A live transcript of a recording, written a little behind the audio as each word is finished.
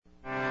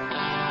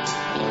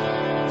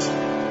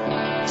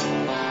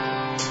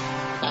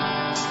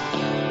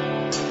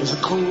There's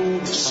a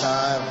code of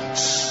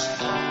silence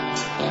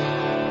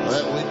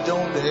that we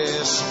don't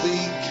dare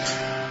speak.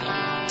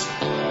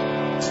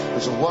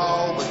 There's a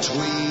wall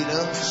between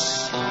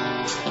us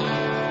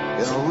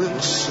and a river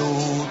so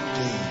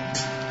deep.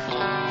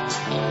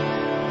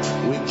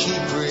 We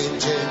keep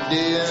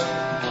pretending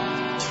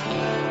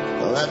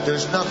that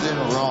there's nothing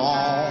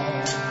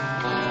wrong.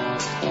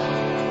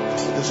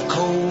 There's a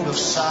code of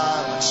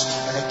silence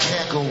and it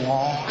can't go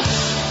on.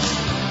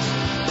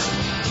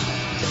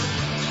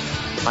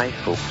 Hi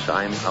folks,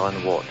 I'm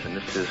Alan Watt and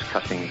this is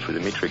Cutting Through the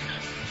Matrix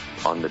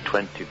on the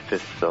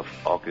 25th of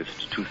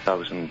August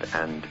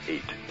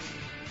 2008.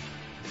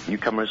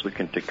 Newcomers look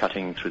into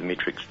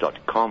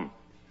cuttingthroughthematrix.com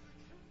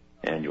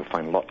and you'll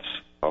find lots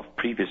of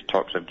previous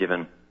talks I've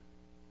given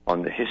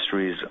on the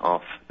histories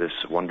of this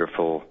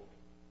wonderful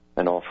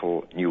and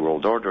awful New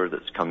World Order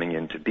that's coming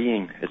into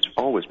being. It's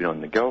always been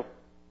on the go.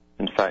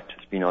 In fact,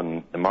 it's been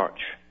on the march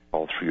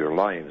all through your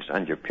lives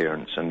and your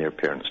parents and their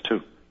parents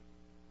too.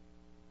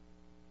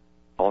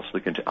 Also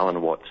look into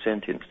Alan Watt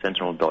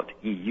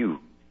Sentinel.eu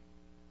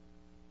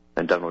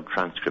and download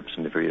transcripts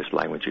in the various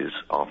languages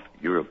of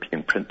Europe. You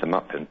can print them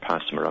up and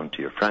pass them around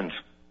to your friends.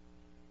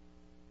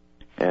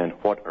 And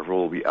what a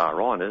roll we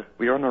are on.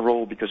 We are on a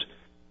roll because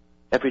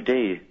every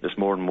day there's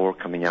more and more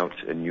coming out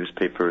in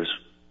newspapers.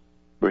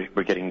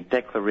 We're getting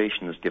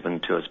declarations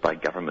given to us by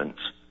governments,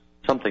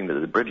 something that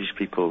the British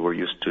people were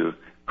used to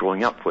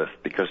growing up with,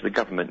 because the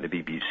government, the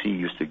BBC,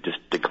 used to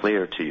just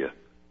declare to you,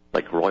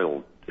 like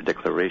royal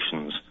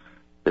declarations,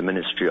 the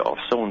Ministry of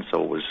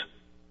so-and-so was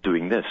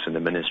doing this, and the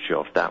Ministry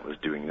of that was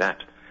doing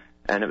that.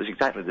 And it was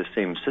exactly the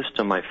same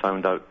system I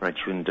found out when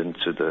I tuned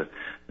into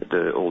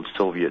the old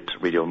Soviet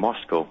Radio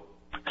Moscow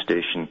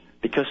station,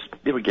 because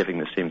they were giving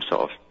the same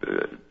sort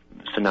of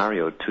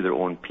scenario to their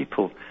own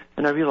people.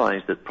 And I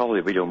realized that probably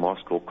Radio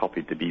Moscow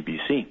copied the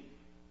BBC.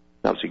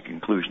 That was the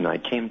conclusion I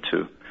came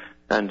to.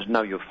 And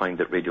now you'll find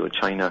that Radio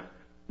China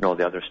and all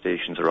the other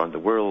stations around the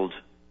world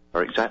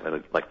are exactly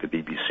like the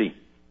BBC,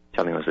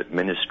 telling us that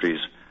ministries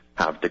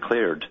have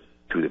declared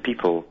to the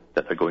people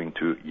that they're going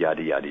to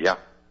yada, yada, yada.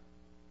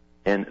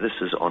 And this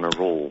is on a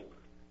roll.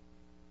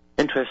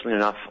 Interestingly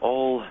enough,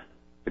 all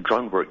the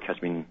groundwork has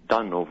been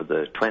done over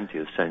the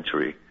 20th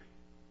century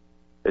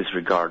as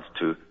regards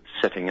to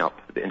setting up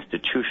the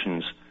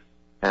institutions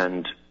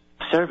and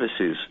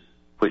services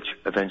which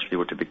eventually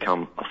were to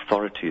become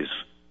authorities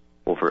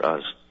over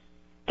us,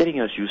 getting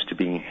us used to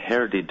being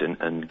herded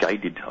and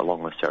guided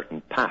along a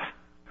certain path.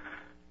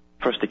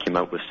 First they came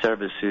out with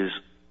services,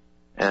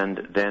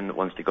 and then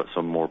once they got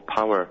some more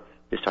power,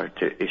 they started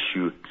to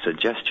issue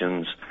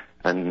suggestions,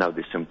 and now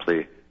they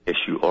simply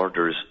issue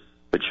orders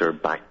which are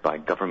backed by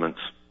governments.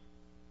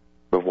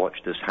 We've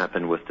watched this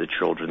happen with the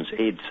Children's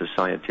Aid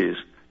Societies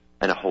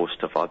and a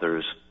host of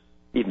others,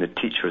 even the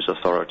teachers'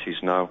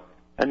 authorities now,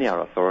 and they are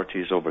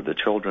authorities over the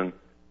children.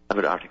 I've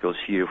got articles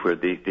here where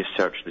the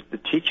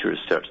teachers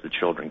search the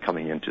children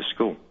coming into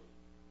school.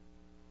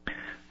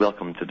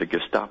 Welcome to the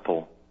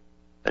Gestapo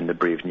and the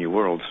brave new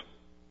world.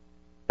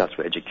 That's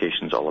what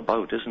education's all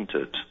about, isn't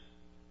it?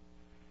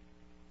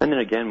 And then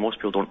again, most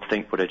people don't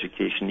think what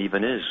education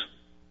even is.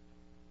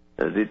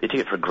 They take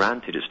it for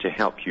granted it's to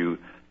help you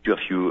do a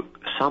few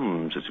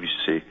sums, as we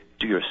say,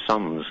 do your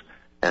sums,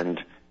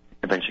 and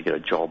eventually get a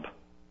job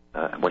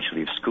once you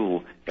leave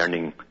school,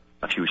 earning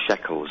a few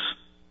shekels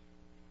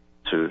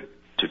to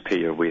pay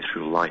your way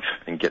through life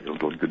and get the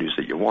little goodies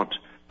that you want.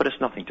 But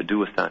it's nothing to do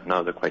with that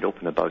now. They're quite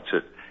open about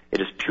it. It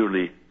is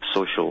purely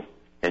social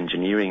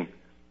engineering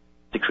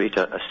to create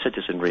a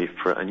citizenry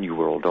for a new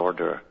world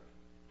order.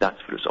 That's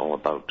what it's all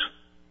about.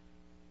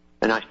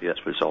 And actually,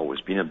 that's what it's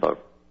always been about.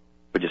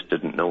 We just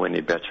didn't know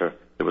any better.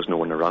 There was no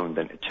one around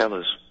then to tell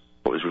us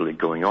what was really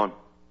going on.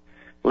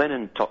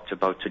 Lenin talked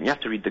about it, and you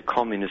have to read the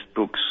communist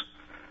books.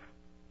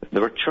 They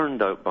were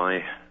churned out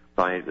by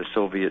the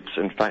Soviets.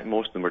 In fact,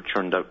 most of them were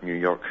churned out in New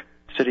York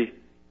City,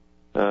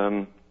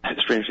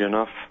 strangely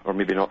enough, or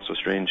maybe not so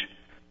strange.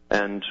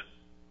 And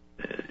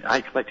I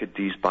collected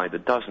these by the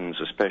dozens,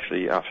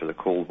 especially after the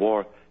Cold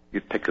War.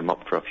 You'd pick them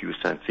up for a few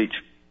cents each.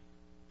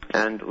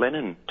 And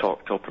Lenin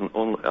talked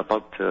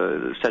about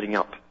setting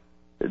up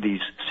these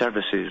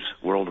services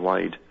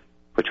worldwide,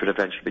 which would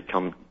eventually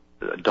become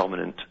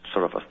dominant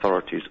sort of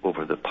authorities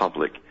over the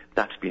public.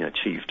 That's been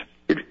achieved.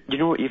 You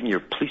know, even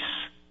your police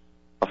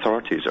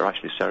authorities are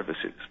actually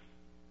services.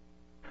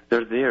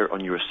 They're there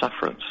on your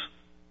sufferance.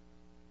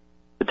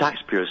 The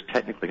taxpayers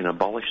technically can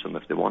abolish them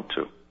if they want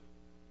to.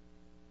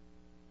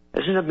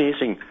 Isn't it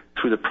amazing,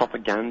 through the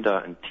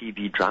propaganda and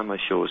TV drama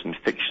shows and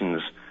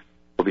fictions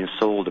we've been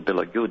sold a bill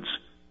of goods,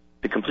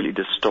 to completely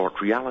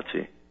distort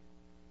reality?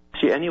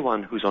 See,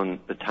 anyone who's on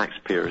the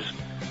taxpayer's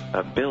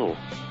bill,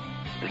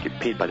 they get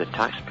paid by the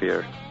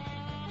taxpayer,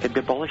 can be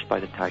abolished by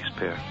the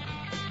taxpayer.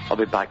 I'll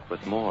be back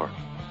with more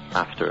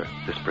after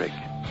this break.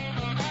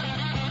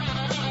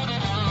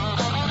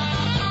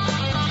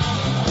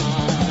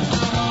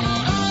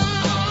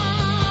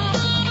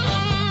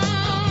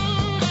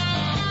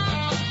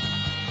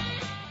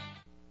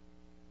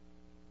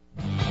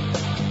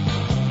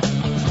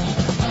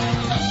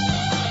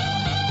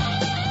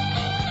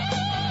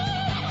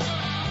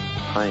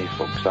 Hi,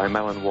 folks. I'm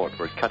Alan Watt.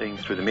 We're cutting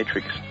through the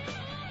matrix.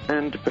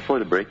 And before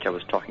the break, I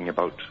was talking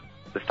about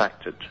the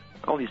fact that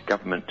all these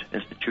government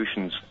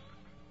institutions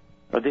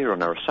are there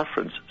on our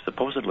sufferance,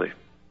 supposedly,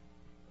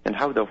 and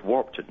how they've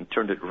warped it and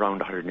turned it around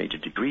 180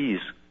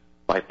 degrees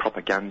by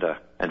propaganda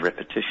and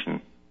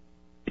repetition.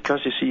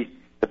 Because, you see,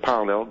 the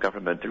parallel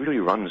government that really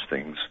runs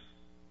things,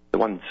 the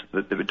ones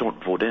that we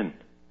don't vote in,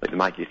 like the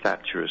Maggie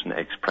Thatchers and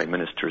ex-prime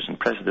ministers and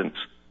presidents,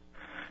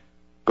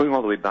 going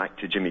all the way back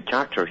to Jimmy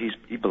Carter,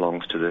 he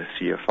belongs to the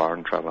CFR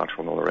and Trilateral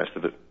and all the rest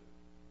of it.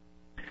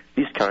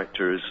 These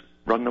characters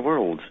run the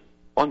world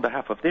on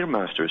behalf of their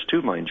masters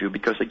too, mind you,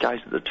 because the guys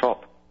at the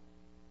top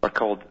are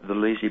called the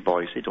lazy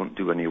boys. They don't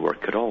do any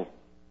work at all.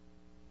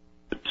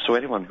 So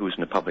anyone who's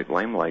in the public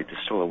limelight is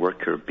still a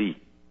worker bee.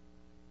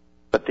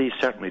 But they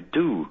certainly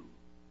do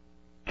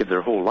give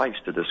their whole lives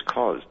to this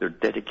cause. They're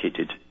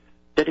dedicated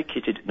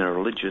in a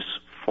religious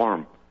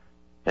form,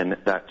 and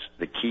that's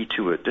the key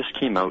to it. This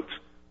came out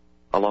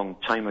a long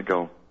time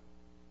ago.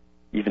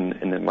 Even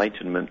in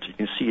Enlightenment, you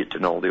can see it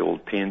in all the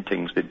old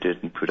paintings they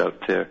did and put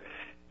out there,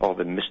 all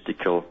the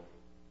mystical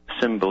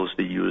symbols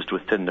they used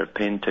within their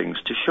paintings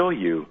to show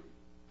you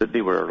that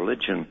they were a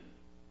religion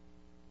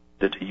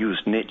that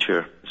used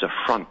nature as a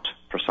front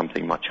for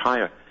something much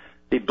higher.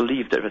 They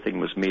believed everything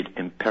was made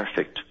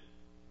imperfect,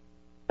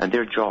 and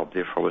their job,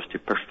 therefore, was to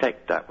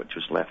perfect that which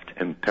was left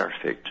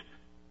imperfect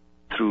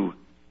through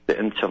the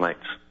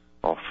intellect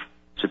of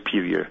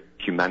superior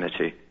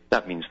humanity.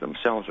 That means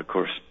themselves, of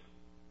course.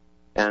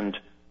 And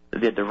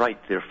they had the right,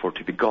 therefore,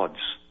 to be gods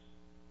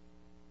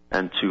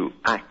and to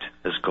act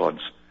as gods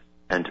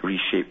and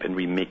reshape and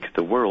remake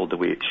the world the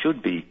way it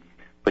should be,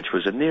 which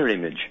was in their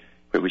image,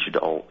 where we should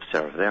all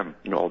serve them.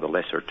 You know, all the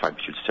lesser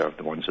types should serve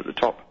the ones at the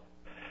top.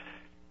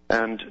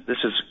 And this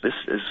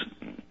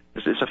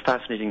is a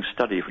fascinating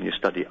study when you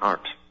study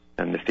art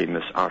and the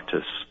famous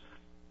artists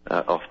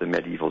of the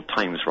medieval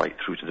times right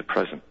through to the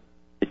present,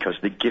 because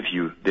they give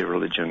you their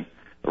religion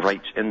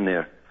right in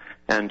there.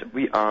 And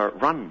we are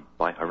run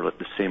by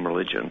the same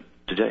religion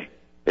today.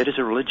 It is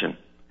a religion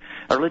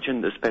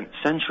that spent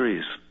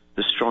centuries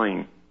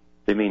destroying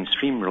the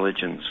mainstream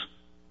religions.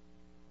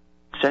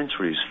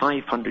 Centuries,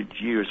 500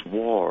 years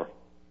war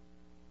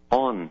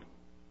on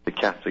the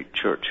Catholic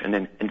Church, and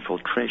then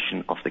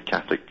infiltration of the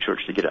Catholic Church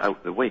to get it out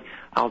of the way.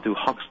 Aldous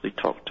Huxley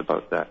talked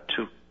about that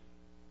too.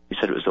 He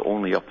said it was the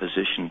only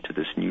opposition to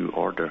this new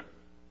order.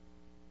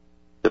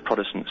 The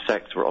Protestant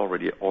sects were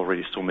already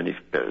so many,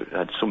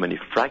 had so many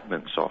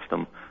fragments of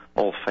them,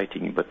 all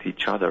fighting with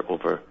each other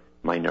over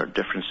minor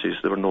differences.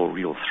 There were no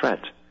real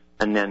threat.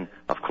 And then,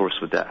 of course,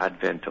 with the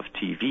advent of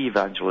TV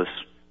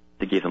evangelists,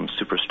 they gave them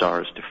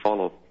superstars to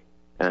follow.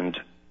 And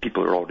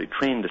people are already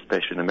trained,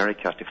 especially in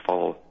America, to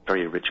follow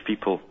very rich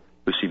people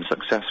who seem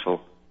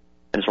successful.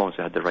 And as long as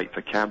they had the right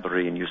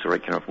vocabulary and used the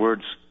right kind of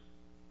words,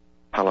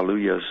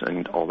 hallelujahs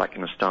and all that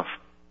kind of stuff,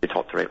 they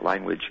taught the right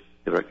language,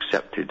 they were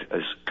accepted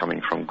as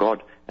coming from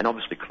God, and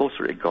obviously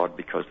closer to God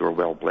because they were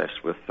well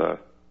blessed with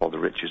all the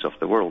riches of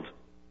the world.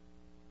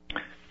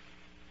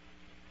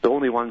 The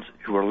only ones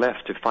who were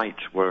left to fight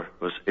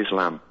was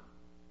Islam.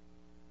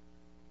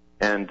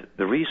 And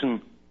the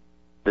reason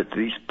that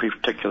these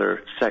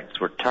particular sects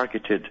were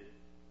targeted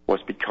was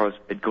because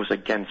it goes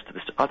against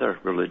this other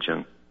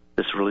religion,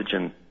 this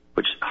religion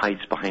which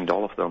hides behind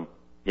all of them,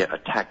 yet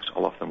attacks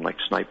all of them like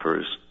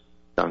snipers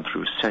down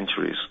through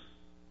centuries.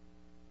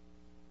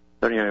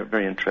 Very,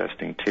 very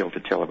interesting tale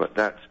to tell about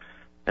that.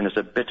 And there's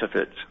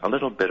a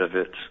little bit of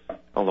it,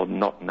 although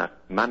not in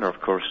that manner, of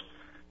course,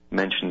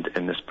 mentioned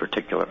in this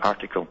particular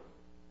article,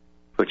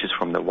 which is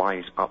from the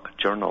Wise Up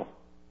Journal,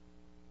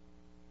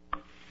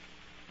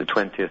 the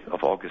 20th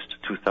of August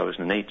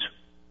 2008.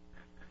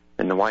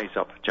 In the Wise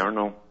Up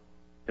Journal,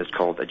 it's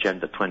called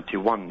Agenda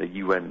 21, the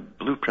UN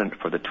Blueprint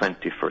for the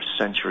 21st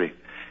Century.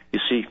 You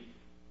see,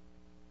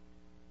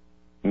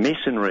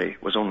 Masonry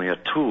was only a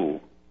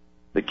tool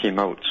that came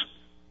out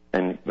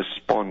and was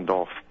spawned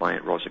off by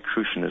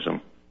Rosicrucianism,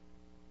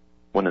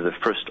 one of the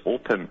first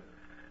open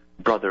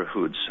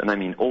brotherhoods. And I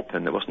mean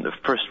open, it wasn't the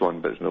first one,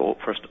 but it was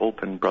the first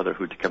open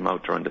brotherhood to come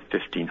out around the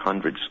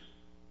 1500s.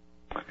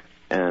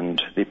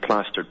 And they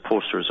plastered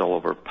posters all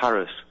over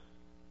Paris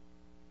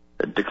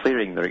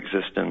declaring their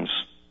existence,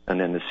 and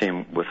then the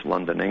same with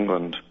London,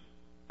 England.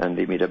 And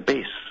they made a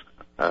base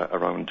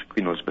around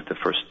Queen Elizabeth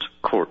I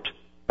court.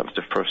 That was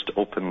the first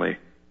openly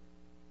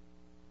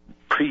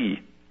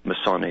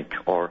pre-Masonic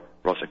or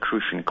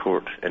Rosicrucian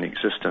court in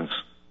existence.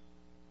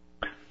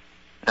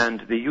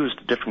 And they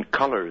used different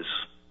colors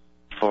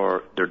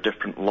for their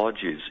different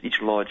lodges.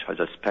 Each lodge has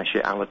a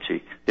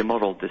speciality. They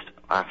modeled this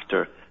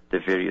after the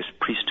various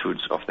priesthoods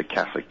of the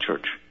Catholic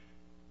Church.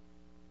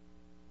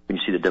 You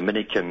see the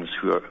Dominicans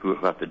who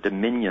have the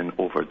dominion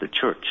over the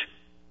church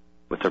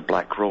with their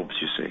black robes,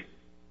 you see.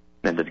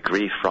 Then the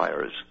Grey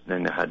Friars.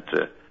 Then they had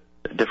the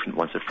different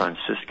ones, the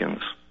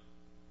Franciscans,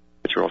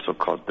 which are also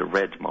called the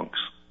Red Monks.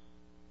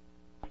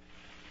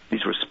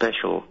 These were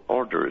special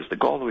orders that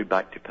go all the way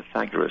back to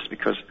Pythagoras,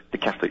 because the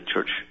Catholic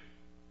Church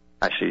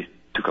actually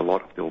took a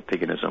lot of the old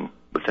paganism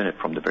within it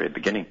from the very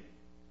beginning.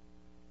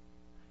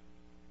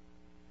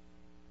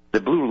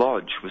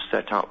 Lodge was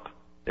set up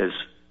as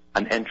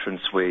an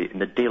entranceway in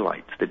the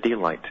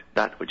daylight,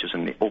 that which is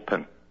in the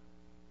open,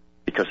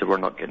 because they were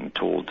not getting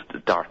told the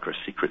darker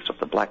secrets of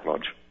the Black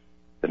Lodge,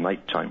 the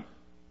nighttime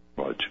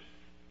lodge.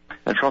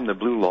 And from the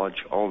Blue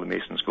Lodge, all the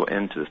Masons go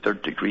into the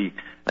third degree,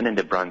 and then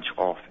they branch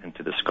off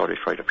into the Scottish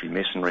Rite of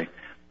Freemasonry,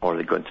 or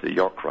they go into the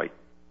York Rite,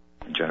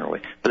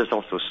 generally. But there's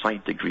also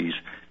side degrees,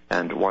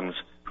 and ones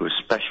who have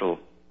special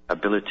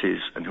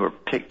abilities and who are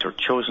picked or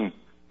chosen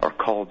or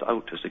called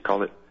out, as they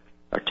call it,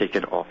 are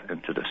taken off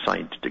into the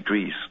side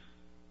degrees,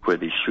 where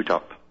they shoot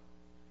up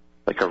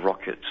like a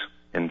rocket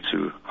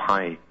into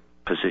high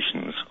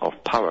positions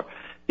of power.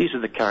 These are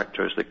the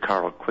characters that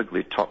Carroll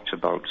Quigley talks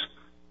about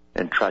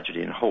in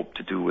Tragedy and Hope,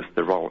 to do with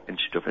the Royal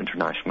Institute of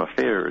International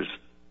Affairs,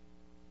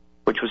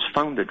 which was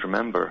founded,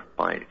 remember,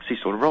 by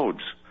Cecil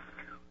Rhodes.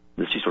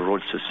 The Cecil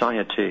Rhodes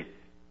Society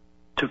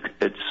took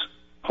its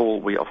whole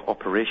way of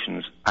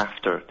operations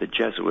after the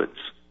Jesuits.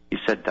 He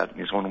said that in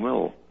his own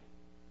will,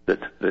 that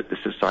the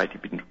society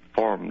had been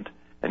formed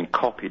and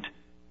copied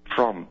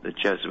from the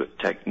Jesuit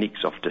techniques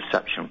of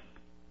deception.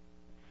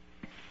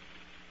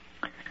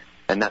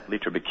 And that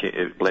later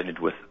became blended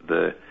with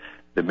the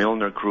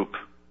Milner Group,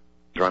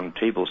 the Round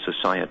Table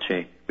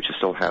Society, which I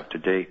still have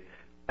today,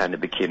 and it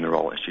became the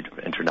Royal Institute of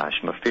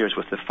International Affairs,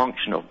 with the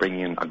function of bringing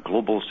in a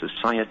global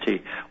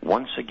society,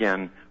 once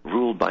again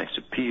ruled by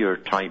superior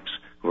types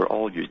who were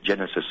all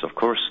eugenicists, of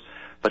course,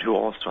 but who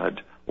also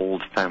had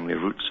old family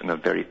roots in a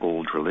very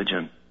old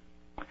religion.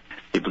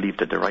 They believed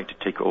that the right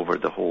to take over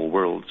the whole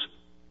world's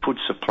food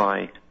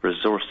supply,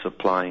 resource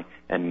supply,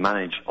 and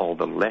manage all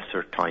the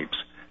lesser types,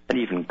 and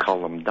even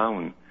cull them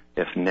down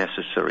if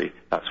necessary.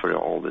 That's where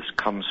all this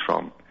comes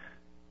from.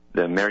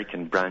 The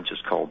American branch is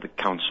called the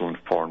Council on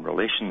Foreign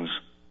Relations.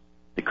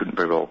 They couldn't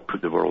very well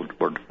put the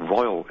word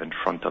royal in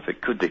front of it,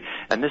 could they?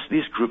 And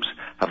these groups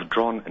have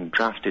drawn and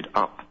drafted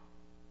up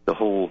the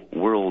whole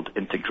world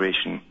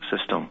integration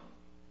system.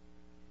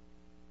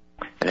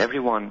 And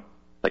everyone,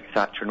 like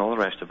Thatcher and all the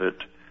rest of it,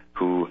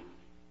 who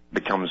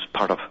becomes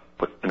part of,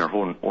 in our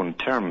own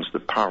terms, the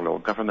parallel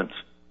governments,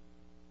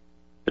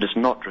 that is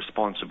not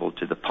responsible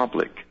to the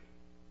public,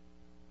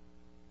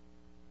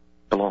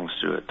 belongs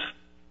to it.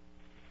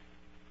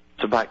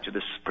 So back to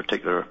this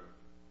particular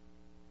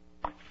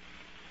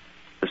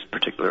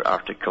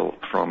article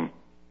from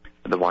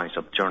the Wise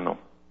Up Journal.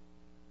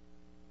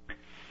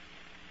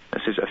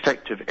 It says,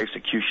 effective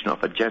execution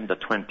of Agenda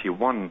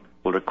 21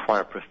 will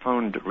require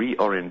profound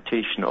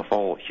reorientation of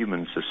all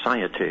human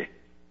society.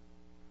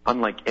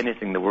 Unlike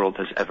anything the world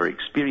has ever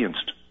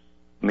experienced,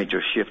 a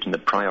major shift in the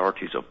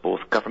priorities of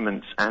both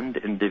governments and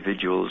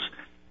individuals,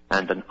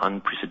 and an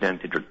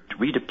unprecedented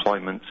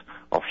redeployment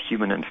of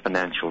human and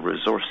financial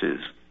resources.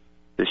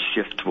 This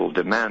shift will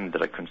demand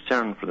that a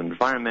concern for the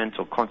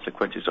environmental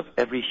consequences of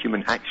every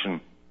human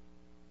action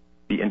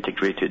be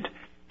integrated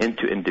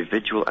into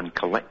individual and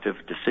collective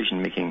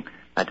decision-making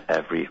at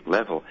every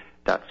level.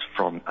 That's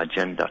from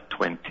Agenda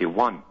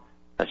 21.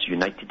 That's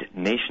United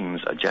Nations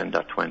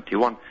Agenda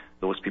 21.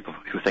 Those people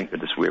who think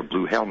that just wear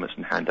blue helmets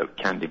and hand out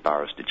candy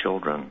bars to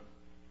children.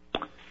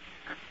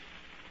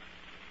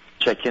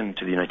 Check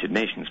into the United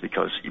Nations,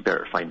 because you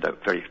better find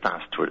out very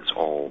fast what it's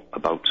all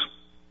about.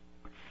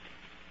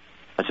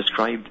 As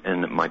described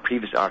in my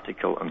previous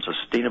article on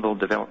sustainable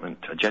development,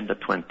 Agenda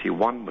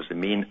 21 was the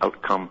main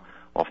outcome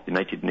of the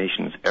United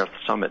Nations Earth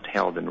Summit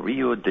held in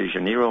Rio de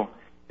Janeiro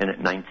in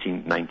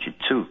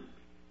 1992.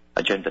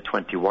 Agenda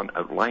 21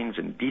 outlines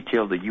in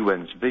detail the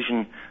UN's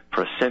vision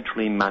for a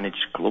centrally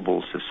managed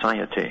global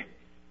society.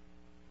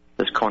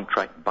 This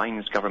contract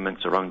binds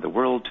governments around the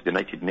world to the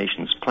United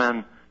Nations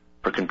plan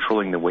for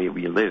controlling the way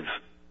we live,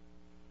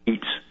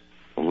 eat,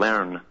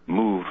 learn,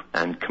 move,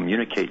 and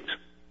communicate,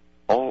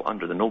 all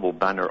under the noble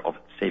banner of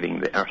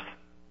saving the earth.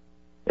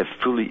 If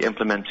fully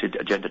implemented,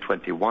 Agenda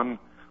 21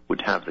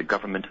 would have the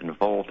government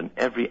involved in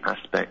every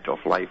aspect of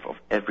life of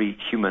every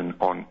human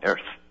on earth.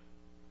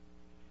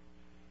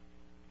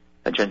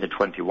 Agenda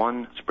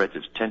 21 spreads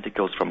its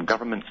tentacles from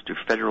governments to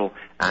federal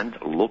and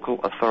local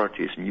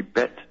authorities, and you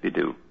bet they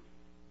do.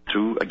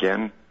 Through,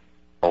 again,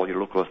 all your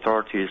local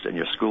authorities and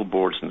your school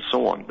boards and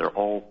so on, they're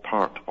all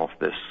part of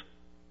this.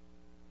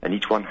 And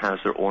each one has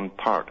their own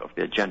part of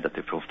the agenda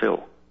to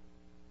fulfill.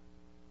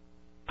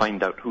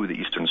 Find out who the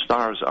Eastern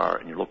Stars are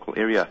in your local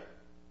area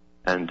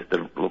and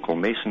the local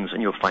Masons,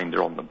 and you'll find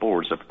they're on the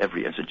boards of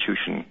every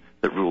institution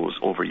that rules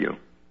over you.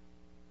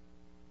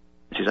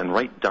 It is then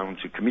right down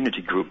to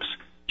community groups.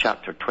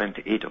 Chapter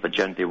 28 of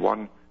Agenda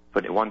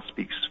 21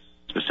 speaks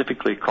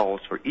specifically,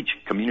 calls for each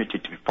community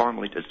to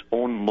formulate its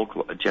own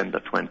local Agenda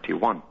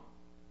 21.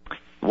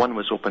 One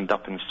was opened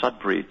up in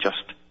Sudbury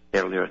just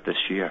earlier this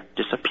year,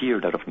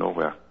 disappeared out of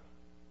nowhere,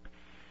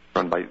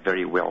 run by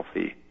very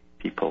wealthy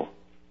people.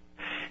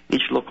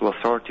 Each local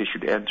authority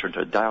should enter into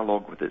a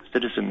dialogue with its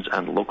citizens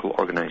and local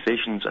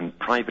organizations and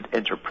private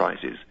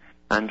enterprises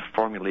and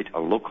formulate a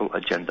local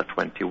Agenda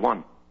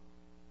 21.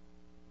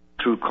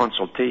 Through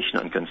consultation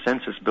and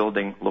consensus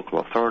building, local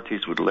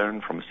authorities would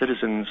learn from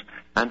citizens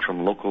and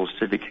from local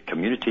civic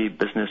community,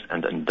 business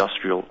and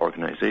industrial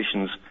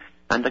organizations,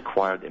 and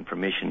acquire the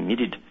information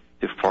needed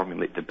to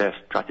formulate the best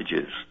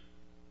strategies.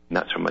 And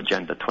that's from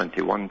Agenda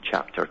 21,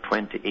 Chapter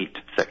 28,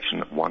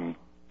 Section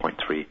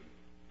 1.3.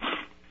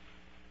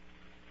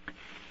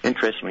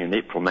 Interestingly, in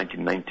April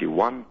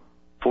 1991,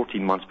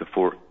 14 months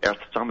before Earth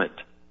Summit,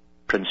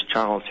 Prince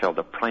Charles held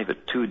a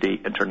private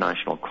 2-day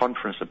international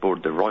conference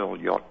aboard the Royal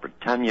Yacht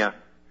Britannia,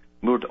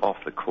 moored off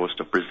the coast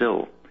of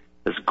Brazil.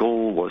 His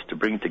goal was to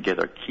bring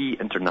together key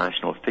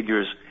international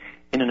figures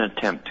in an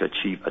attempt to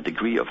achieve a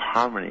degree of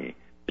harmony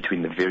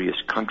between the various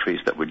countries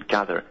that would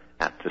gather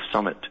at the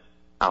summit.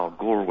 Al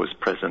Gore was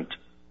present,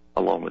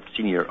 along with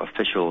senior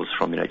officials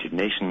from the United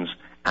Nations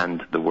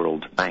and the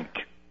World Bank.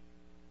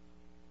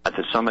 At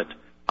the summit,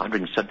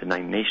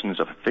 179 nations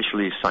have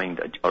officially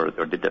signed, or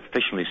did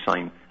officially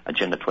sign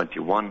Agenda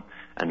 21,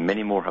 and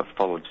many more have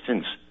followed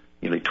since.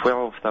 Nearly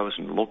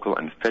 12,000 local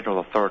and federal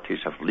authorities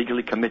have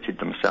legally committed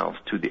themselves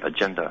to the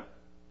agenda.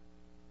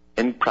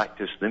 In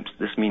practice,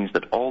 this means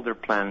that all their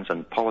plans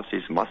and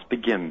policies must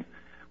begin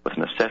with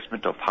an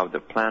assessment of how the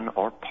plan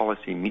or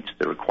policy meets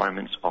the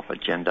requirements of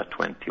Agenda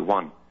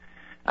 21.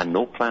 And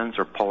no plans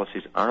or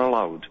policies are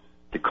allowed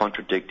to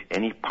contradict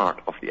any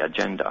part of the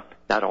agenda.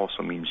 That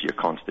also means your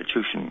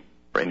constitution,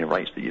 or any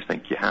rights that you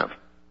think you have.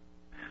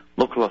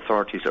 Local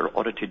authorities are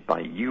audited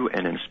by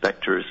UN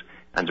inspectors,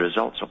 and the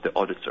results of the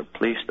audits are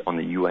placed on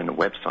the UN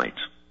website.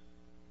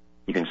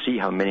 You can see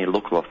how many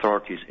local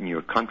authorities in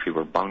your country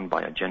were bound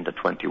by Agenda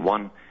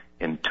 21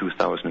 in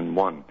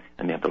 2001,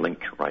 and they have the link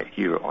right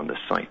here on the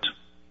site.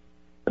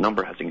 The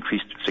number has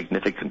increased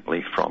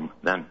significantly from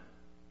then.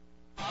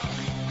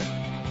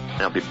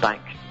 And I'll be back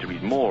to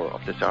read more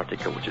of this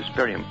article, which is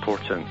very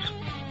important,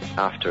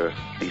 after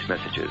these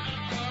messages.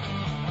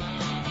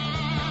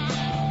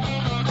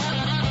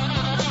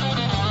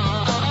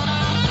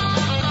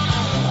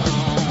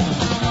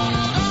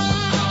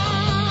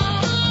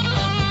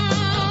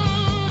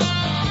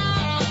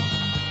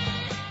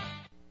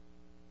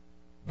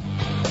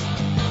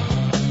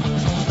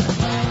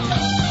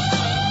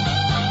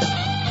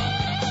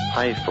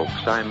 Hi folks,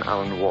 I'm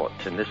Alan Watt,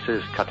 and this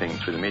is Cutting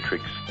Through the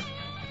Matrix,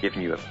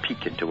 giving you a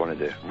peek into one of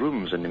the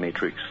rooms in the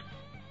Matrix,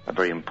 a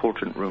very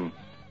important room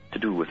to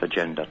do with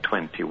Agenda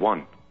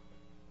 21.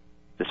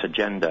 This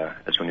agenda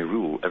is going to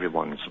rule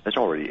everyone's, it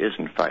already is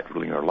in fact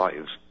ruling our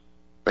lives,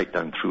 right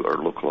down through our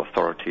local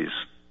authorities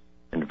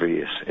and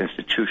various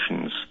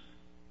institutions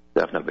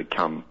that have now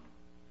become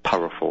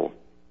powerful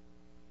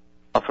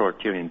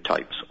authoritarian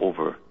types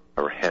over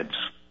our heads,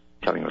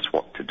 telling us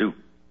what to do.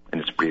 In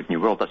this brave new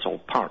world, that's all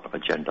part of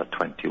Agenda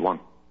 21.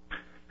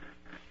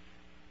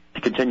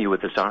 To continue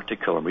with this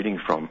article I'm reading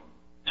from,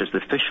 it says the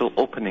official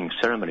opening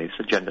ceremony of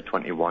Agenda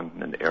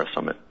 21 and the Air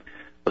Summit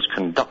was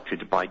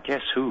conducted by,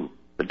 guess who?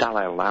 The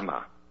Dalai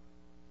Lama.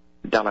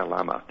 The Dalai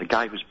Lama, the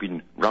guy who's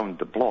been round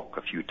the block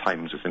a few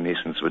times, as the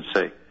Masons would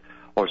say,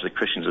 or as the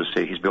Christians would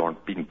say, he's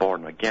been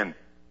born again,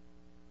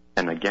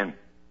 and again,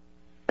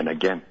 and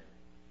again,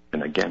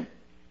 and again,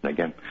 and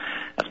again.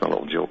 That's my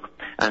little joke.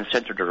 And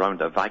centered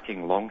around a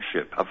Viking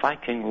longship. A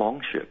Viking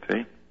longship,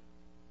 eh?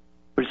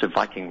 Where does a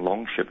Viking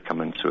longship come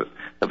into it?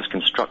 That was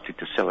constructed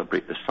to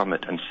celebrate the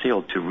summit and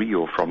sailed to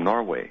Rio from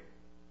Norway.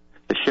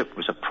 The ship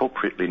was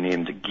appropriately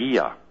named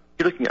Gia.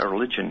 You're looking at a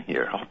religion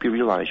here. I hope you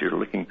realize you're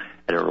looking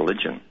at a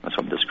religion. That's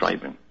what I'm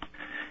describing.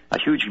 A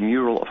huge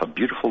mural of a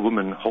beautiful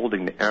woman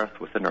holding the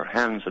earth within her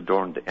hands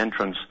adorned the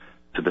entrance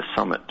to the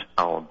summit.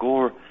 Al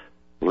Gore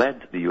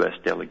led the U.S.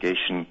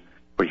 delegation,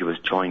 where he was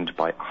joined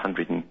by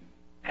 100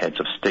 heads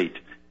of state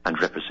and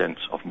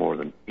representatives of more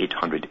than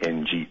 800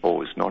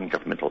 NGOs,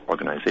 non-governmental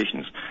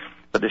organizations.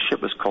 But the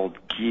ship was called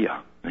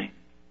Gia. Eh?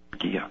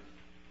 Gia.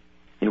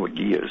 You know what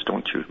Gia is,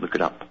 don't you? Look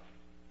it up.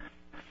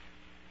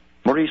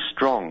 Maurice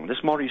Strong.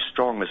 This Maurice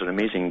Strong is an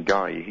amazing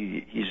guy.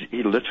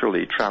 He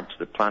literally travels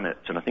the planet,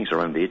 and I think it's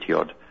around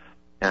 80-odd,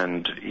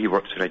 and he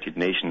works for the United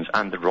Nations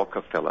and the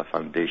Rockefeller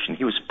Foundation.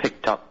 He was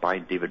picked up by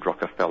David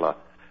Rockefeller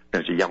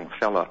as a young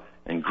fella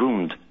and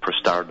groomed for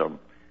stardom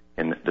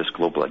in this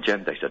global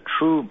agenda. He's a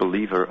true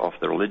believer of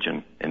the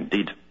religion,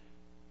 indeed.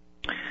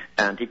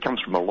 And he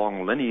comes from a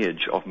long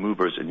lineage of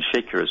movers and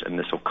shakers in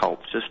this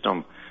occult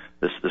system,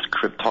 this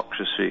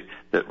cryptocracy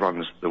that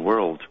runs the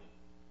world.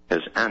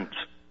 His aunt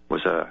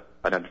was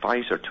an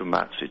advisor to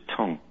Mao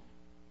Zedong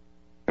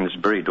and is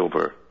buried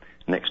over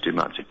next to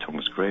Mao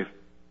Zedong's grave.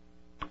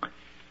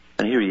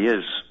 And here he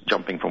is,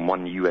 jumping from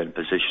one UN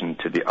position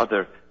to the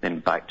other, then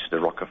back to the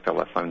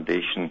Rockefeller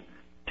Foundation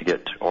to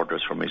get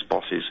orders from his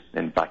bosses,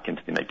 then back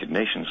into the United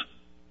Nations.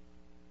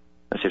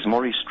 It says,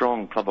 Maurice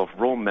Strong, Club of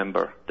Rome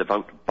member,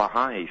 devout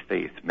Baha'i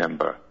faith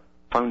member,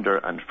 founder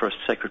and first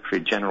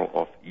Secretary General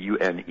of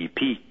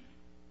UNEP,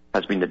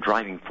 has been the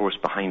driving force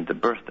behind the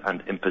birth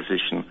and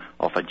imposition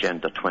of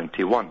Agenda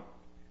 21.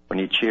 When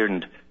he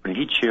chaired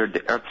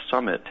the Earth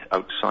Summit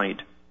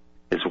outside,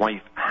 his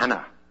wife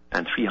Hannah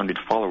and 300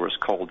 followers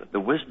called the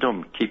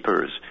Wisdom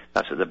Keepers.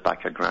 That's at the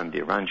Baca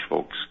Grande Ranch,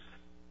 folks.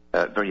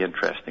 Very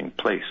interesting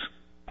place.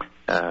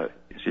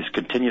 He's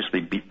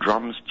continuously beat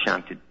drums,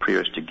 chanted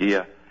prayers to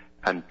Gia,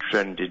 and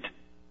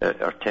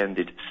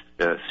attended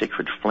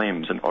sacred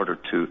flames in order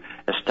to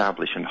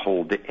establish and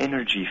hold the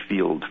energy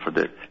field for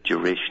the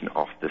duration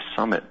of the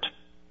summit.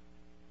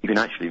 You can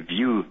actually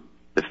view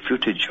the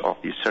footage of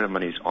these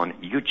ceremonies on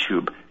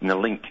YouTube, and the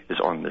link is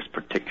on this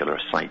particular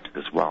site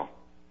as well.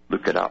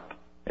 Look it up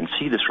and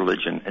see this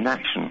religion in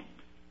action.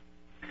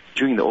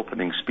 During the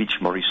opening speech,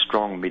 Maurice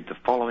Strong made the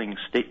following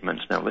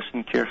statements. Now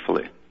listen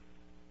carefully.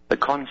 The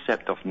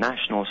concept of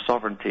national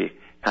sovereignty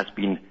has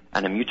been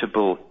an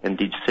immutable,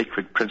 indeed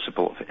sacred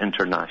principle of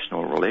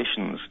international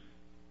relations.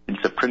 It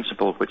is a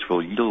principle which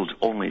will yield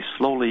only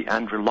slowly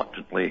and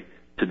reluctantly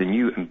to the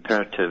new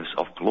imperatives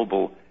of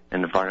global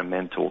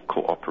environmental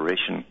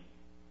cooperation.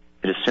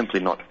 It is simply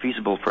not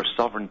feasible for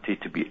sovereignty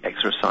to be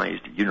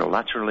exercised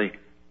unilaterally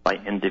by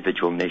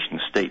individual nation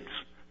states,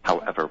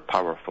 however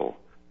powerful.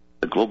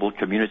 The global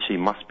community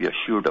must be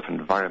assured of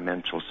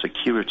environmental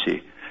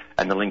security,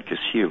 and the link is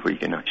here where you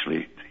can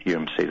actually hear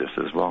him say this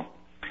as well.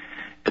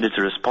 It is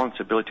the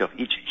responsibility of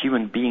each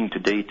human being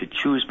today to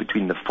choose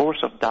between the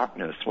force of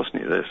darkness,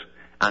 listen to this,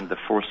 and the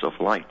force of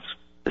light.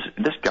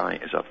 This guy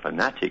is a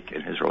fanatic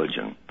in his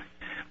religion.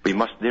 We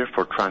must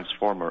therefore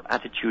transform our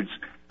attitudes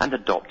and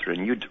adopt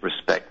renewed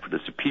respect for the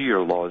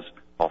superior laws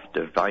of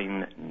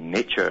divine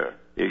nature.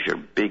 There's your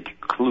big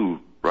clue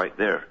right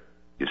there.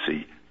 You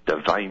see,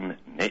 divine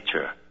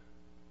nature.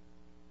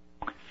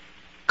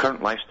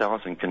 Current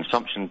lifestyles and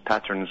consumption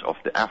patterns of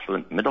the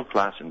affluent middle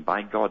class, and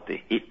by God,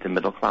 they hate the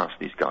middle class,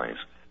 these guys,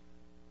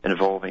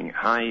 involving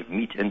high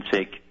meat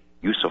intake,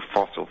 use of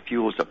fossil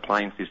fuels,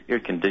 appliances,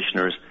 air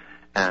conditioners,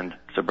 and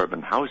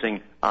suburban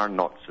housing are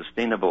not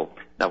sustainable.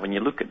 Now, when you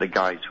look at the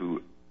guys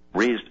who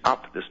raised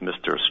up this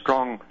Mr.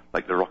 Strong,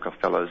 like the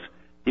Rockefellers,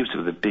 these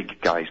were the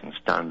big guys in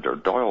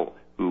Standard Oil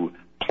who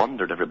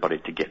plundered everybody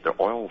to get their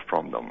oil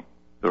from them.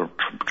 They were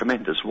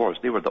tremendous wars.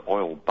 They were the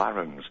oil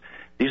barons.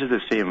 These are the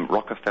same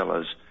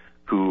Rockefellers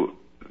who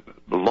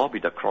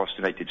lobbied across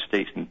the United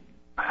States and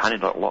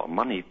handed out a lot of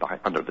money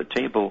under the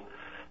table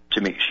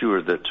to make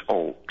sure that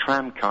all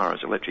tram cars,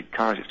 electric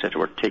cars, etc.,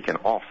 were taken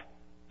off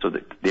so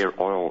that their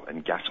oil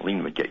and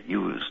gasoline would get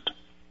used.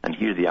 And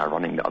here they are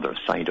running the other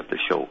side of the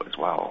show as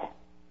well.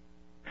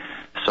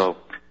 So,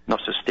 not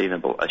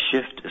sustainable. A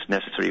shift is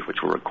necessary which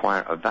will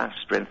require a vast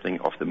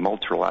strengthening of the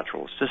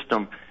multilateral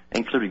system,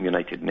 including the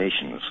United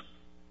Nations.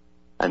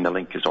 And the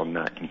link is on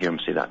that. You can hear him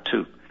say that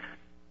too.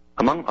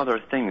 Among other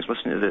things,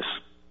 listen to this.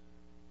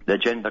 The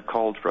agenda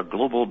called for a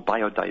global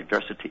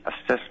biodiversity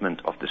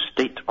assessment of the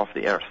state of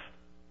the earth,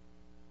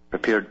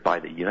 prepared by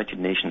the United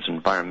Nations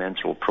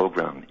Environmental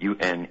Programme,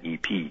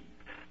 UNEP.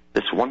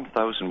 This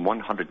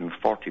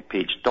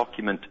 1,140-page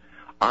document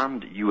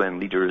armed UN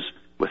leaders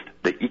with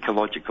the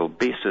ecological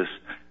basis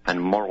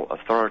and moral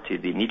authority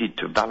they needed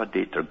to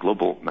validate their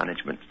global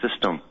management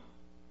system.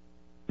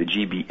 The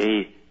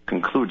GBA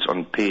concludes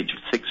on page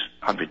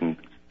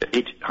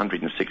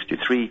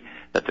 863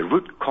 that the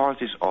root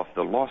causes of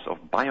the loss of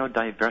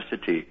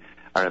biodiversity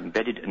are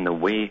embedded in the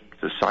way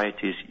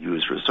societies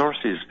use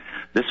resources.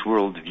 This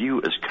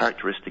worldview is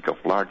characteristic of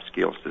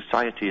large-scale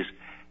societies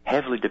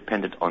heavily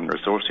dependent on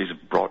resources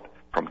brought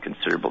from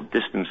considerable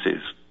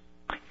distances.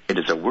 It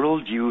is a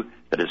worldview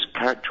that is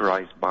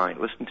characterized by,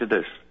 listen to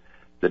this,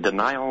 the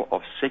denial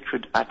of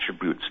sacred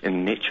attributes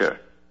in nature,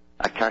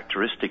 a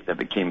characteristic that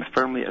became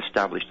firmly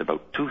established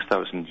about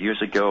 2,000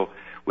 years ago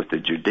with the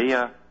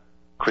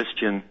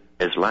Judeo-Christian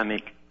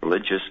Islamic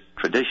religious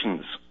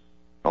traditions.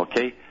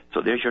 Okay?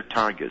 So there's your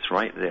targets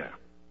right there.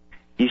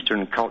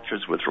 Eastern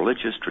cultures with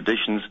religious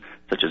traditions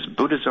such as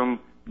Buddhism,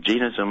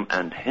 Jainism,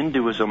 and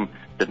Hinduism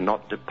did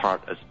not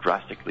depart as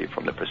drastically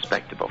from the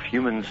perspective of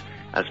humans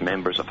as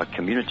members of a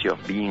community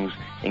of beings,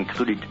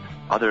 included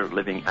other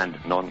living and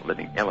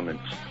non-living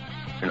elements.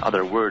 In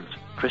other words,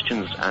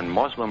 Christians and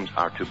Muslims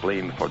are to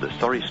blame for the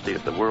sorry state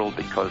of the world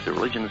because the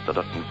religions that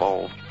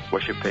involve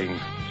worshipping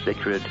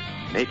sacred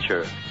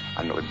nature.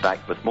 And we'll be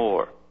back with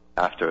more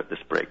after this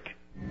break.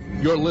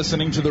 You're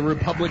listening to the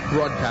Republic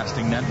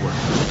Broadcasting Network,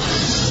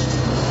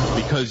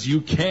 because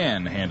you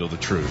can handle the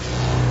truth.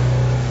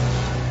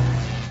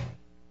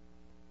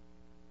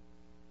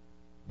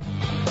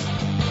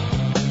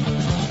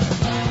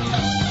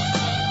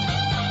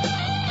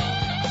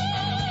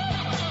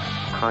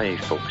 Hi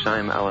folks,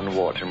 I'm Alan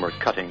Watt and we're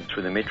cutting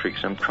through the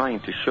matrix. I'm trying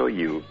to show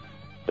you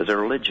there's a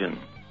religion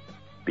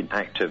been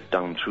active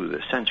down through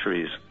the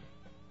centuries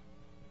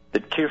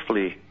that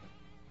carefully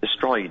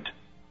destroyed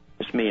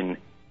its main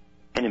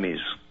enemies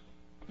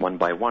one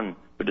by one.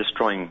 We're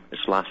destroying this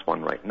last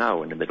one right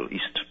now in the Middle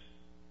East,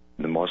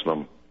 the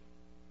Muslim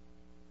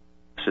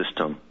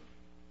system.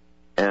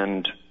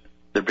 And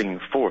they're bringing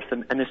forth,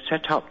 and it's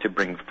set up to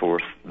bring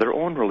forth their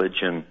own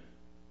religion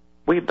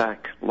way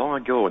back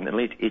long ago in the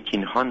late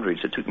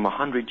 1800s. It took them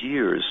 100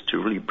 years to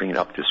really bring it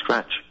up to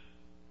scratch.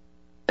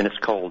 And it's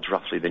called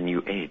roughly the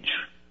New Age,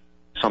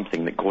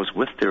 something that goes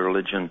with their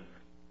religion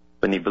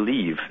when they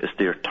believe it's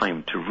their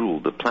time to rule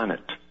the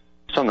planet.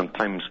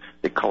 Sometimes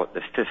they call it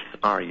the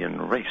fifth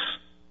Aryan race,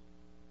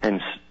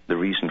 hence the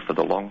reason for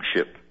the long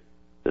ship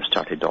that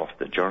started off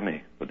the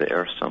journey with the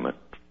Earth Summit.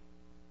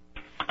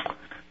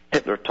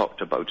 Hitler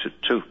talked about it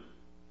too.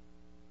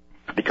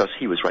 because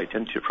he was right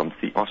into it from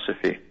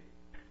theosophy.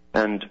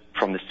 And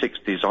from the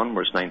 60s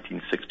onwards,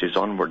 1960s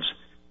onwards,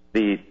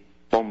 they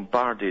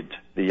bombarded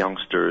the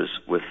youngsters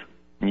with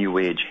New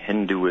Age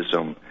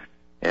Hinduism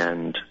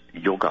and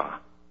yoga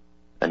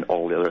and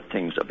all the other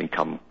things that have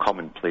become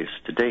commonplace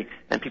today.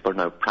 And people are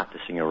now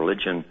practicing a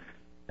religion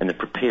and they're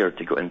prepared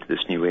to go into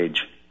this New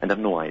Age and have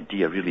no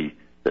idea really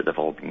that they've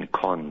all been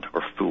conned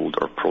or fooled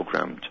or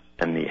programmed,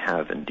 and they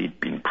have indeed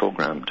been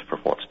programmed for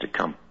what's to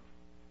come.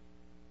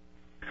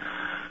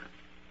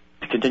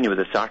 To continue with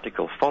this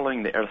article,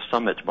 following the Earth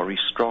Summit, Maurice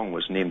Strong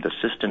was named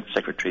Assistant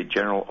Secretary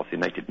General of the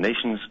United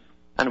Nations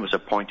and was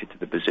appointed to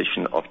the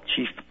position of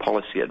Chief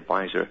Policy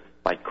Advisor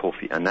by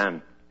Kofi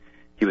Annan.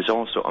 He was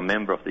also a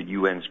member of the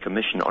UN's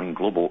Commission on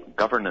Global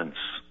Governance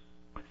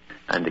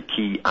and the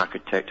key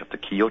architect of the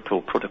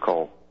Kyoto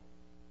Protocol.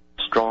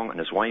 Strong and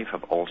his wife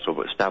have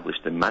also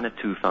established the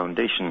Manitou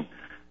Foundation,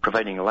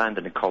 providing land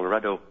in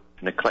Colorado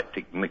to an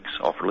eclectic mix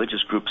of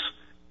religious groups,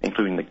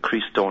 including the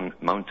Keystone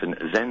Mountain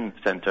Zen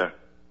Center,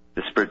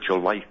 the Spiritual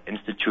Life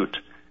Institute,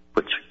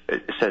 which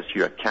it says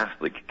here a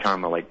Catholic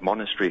Carmelite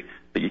monastery,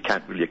 but you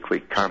can't really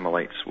equate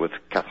Carmelites with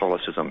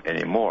Catholicism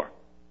anymore.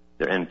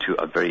 They're into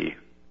a very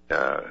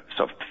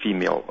sort of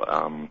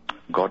female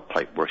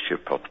god-type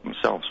worship of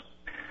themselves.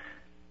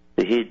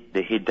 The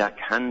Hedak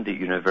Handi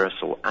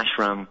Universal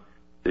Ashram,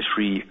 the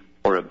Sri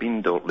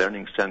Aurobindo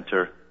Learning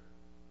Center,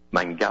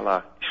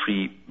 Mangala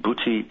Sri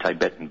Bhuti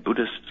Tibetan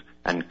Buddhists,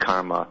 and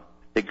Karma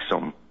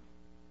Thigsum,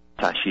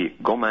 Tashi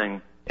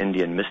Gomang,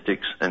 Indian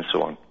mystics, and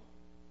so on.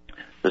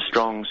 The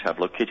Strongs have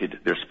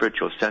located their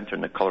spiritual center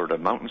in the Colorado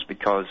Mountains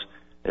because,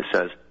 it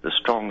says, the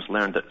Strongs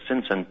learned that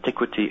since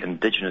antiquity,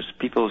 indigenous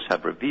peoples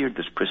have revered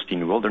this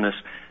pristine wilderness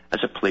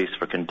as a place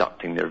for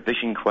conducting their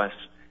vision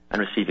quests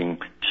and receiving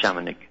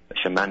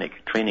shamanic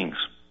trainings.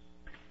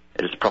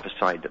 It is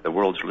prophesied that the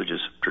world's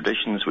religious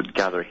traditions would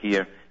gather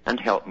here and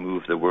help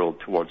move the world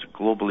towards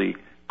globally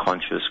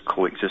conscious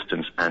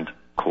coexistence and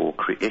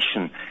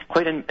co-creation.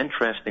 Quite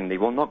interesting. They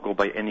will not go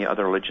by any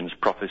other religion's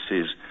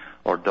prophecies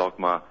or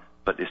dogma,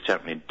 but they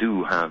certainly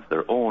do have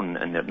their own,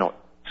 and they're not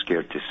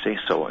scared to say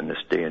so in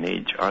this day and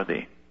age, are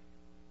they?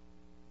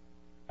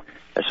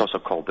 It's also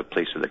called the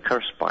place of the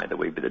curse, by the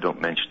way, but they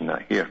don't mention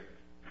that here.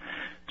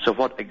 So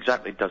what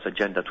exactly does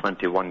Agenda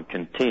 21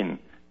 contain?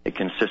 It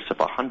consists of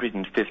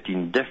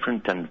 115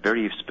 different and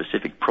very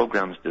specific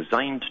programs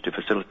designed to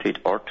facilitate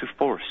or to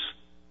force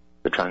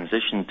the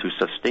transition to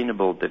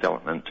sustainable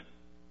development.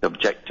 The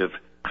objective,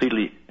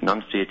 clearly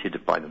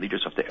enunciated by the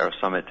leaders of the Earth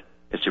Summit,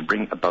 is to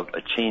bring about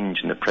a change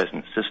in the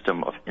present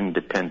system of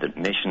independent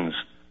nations.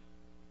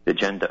 The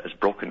agenda is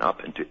broken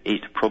up into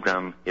 8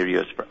 program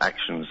areas for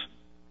actions.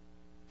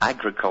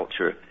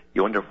 Agriculture.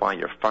 You wonder why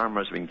your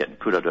farmers have been getting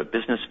put out of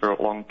business for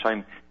a long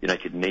time. The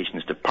United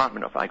Nations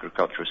Department of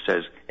Agriculture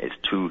says it's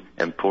too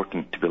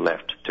important to be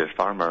left to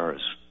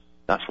farmers.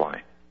 That's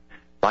why.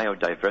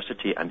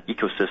 Biodiversity and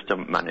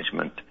ecosystem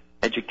management,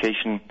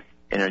 education,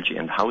 energy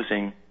and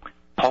housing,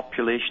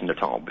 population. They're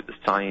talking about the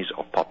size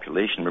of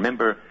population.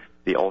 Remember,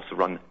 they also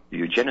run the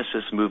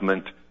eugenesis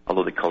movement,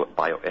 although they call it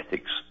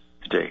bioethics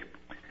today.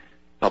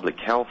 Public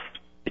health,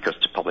 because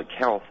public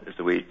health is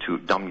the way to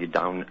dumb you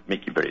down,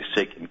 make you very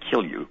sick, and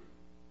kill you.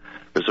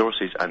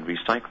 Resources and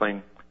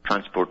recycling,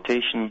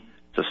 transportation,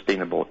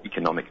 sustainable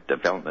economic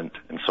development,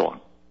 and so on.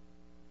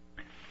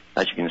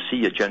 As you can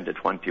see, Agenda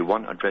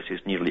 21 addresses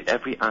nearly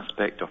every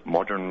aspect of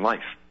modern life.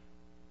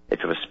 If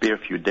you have a spare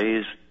few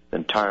days, the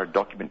entire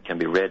document can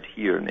be read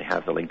here, and they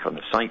have the link on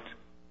the site.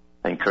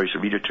 I encourage the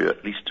reader to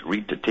at least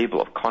read the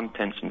table of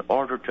contents in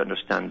order to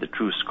understand the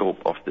true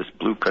scope of this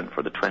blueprint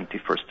for the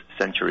 21st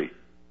century.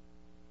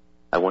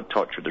 I won't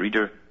torture the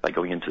reader by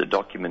going into the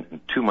document in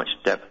too much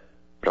depth,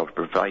 but I'll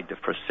provide the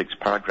first 6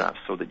 paragraphs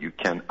so that you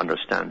can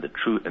understand the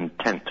true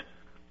intent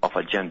of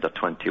Agenda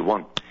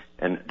 21.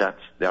 And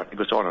it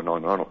goes on and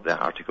on and on. The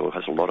article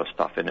has a lot of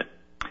stuff in it.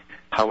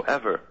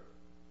 However,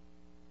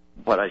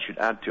 what I should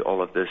add to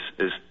all of this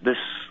is this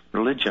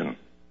religion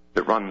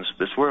that runs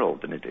this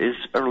world, and it is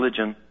a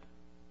religion.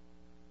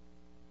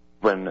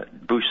 When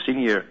Bush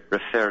Sr.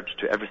 referred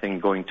to everything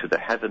going to the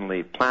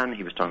heavenly plan,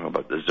 he was talking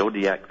about the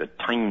zodiac, the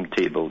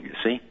timetable, you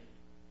see.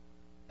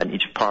 And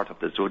each part of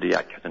the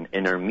zodiac has an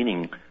inner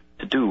meaning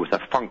to do with a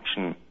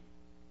function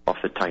of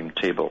the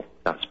timetable.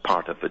 That's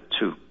part of it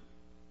too.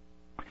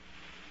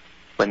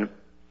 When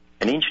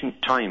in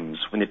ancient times,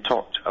 when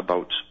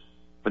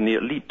the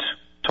elite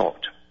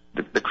talked,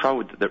 the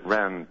crowd that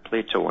ran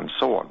Plato and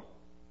so on,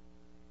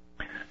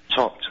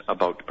 talked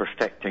about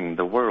perfecting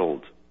the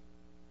world,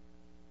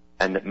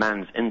 and that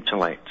man's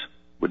intellect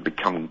would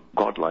become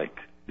godlike,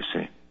 you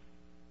see,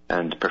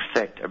 and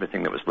perfect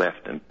everything that was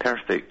left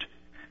imperfect.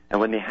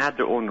 And when they had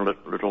their own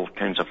little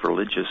kinds of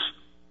religious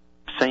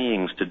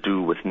sayings to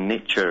do with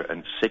nature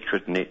and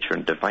sacred nature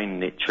and divine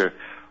nature,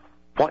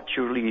 what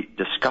you're really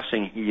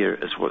discussing here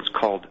is what's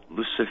called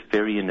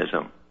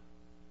Luciferianism.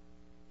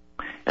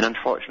 And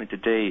unfortunately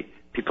today,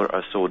 people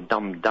are so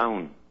dumbed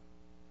down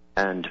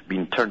and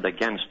being turned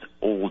against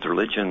old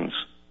religions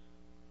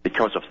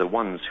because of the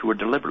ones who were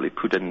deliberately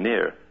put in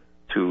there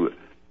to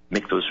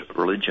make those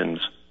religions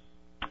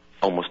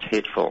almost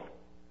hateful.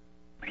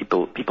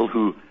 People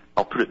who,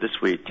 I'll put it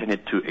this way,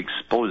 tended to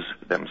expose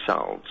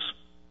themselves.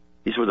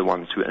 These were the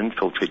ones who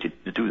infiltrated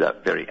to do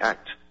that very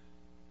act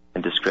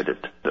and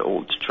discredit the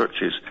old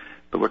churches.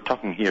 But we're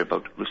talking here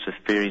about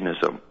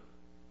Luciferianism.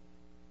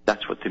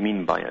 That's what they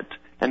mean by it.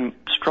 And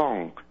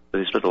Strong,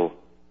 this little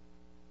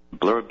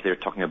blurb there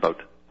talking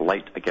about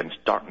light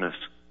against darkness,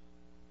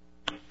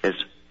 is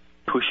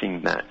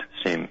pushing that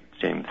same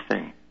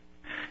thing.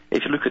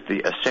 If you look at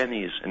the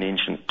Essenes in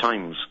ancient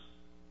times,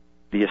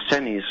 the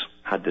Essenes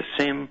had the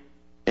same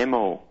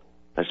MO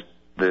as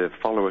the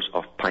followers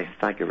of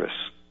Pythagoras,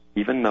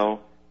 even though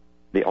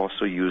they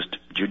also used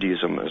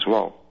Judaism as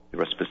well. They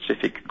were a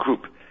specific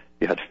group.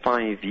 They had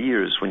 5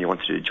 years when you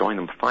wanted to join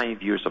them,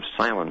 5 years of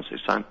silence,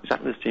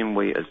 exactly the same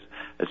way as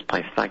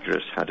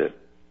Pythagoras had it.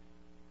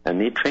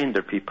 And they trained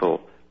their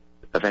people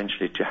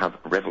eventually to have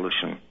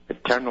revolution,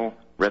 eternal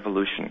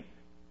revolution.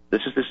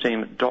 This is the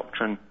same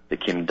doctrine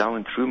that came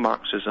down through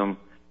Marxism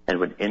and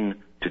went into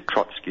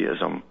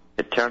Trotskyism.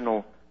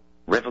 Eternal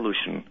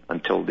revolution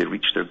until they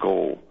reach their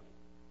goal.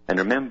 And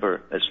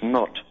remember, it's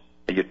not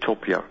a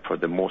utopia for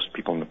the most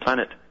people on the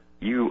planet.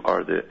 You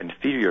are the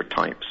inferior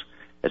types.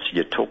 It's a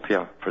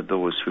utopia for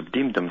those who've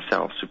deemed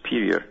themselves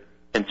superior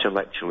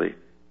intellectually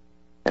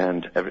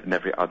and in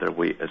every other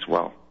way as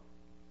well.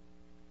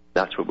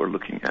 That's what we're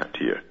looking at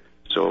here.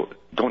 So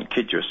don't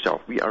kid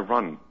yourself. We are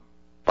run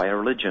by a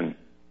religion.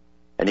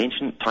 In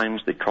ancient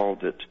times they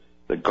called it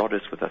the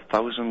goddess with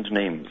 1,000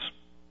 names.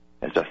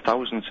 It has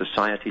 1,000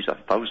 societies,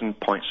 1,000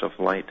 points of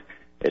light.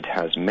 It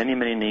has many,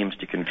 many names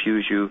to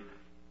confuse you.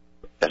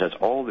 It has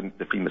all the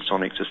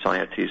Freemasonic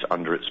societies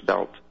under its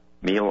belt,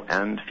 male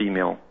and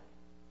female.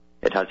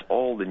 It has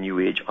all the New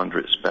Age under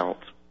its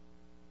belt.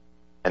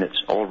 And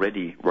it's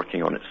already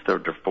working on its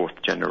third or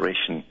fourth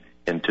generation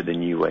into the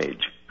New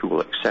Age, who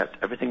will accept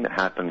everything that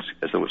happens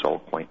as though it's all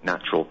quite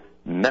natural,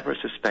 never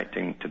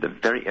suspecting to the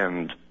very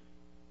end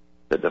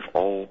that they've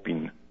all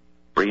been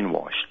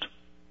brainwashed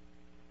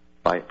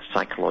by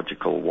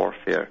psychological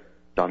warfare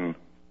done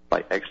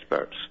by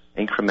experts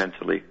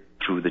incrementally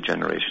through the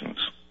generations.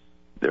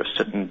 They're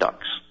sitting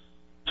ducks.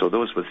 So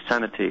those with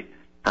sanity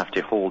have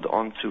to hold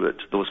on to it.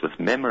 Those with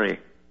memory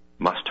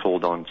must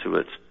hold on to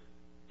it,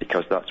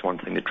 because that's one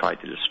thing they try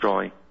to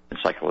destroy in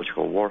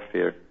psychological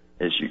warfare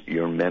is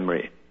your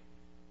memory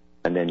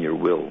and then your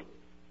will.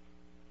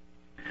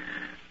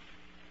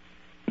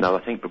 Now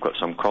I think we've got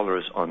some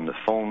callers on the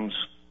phones,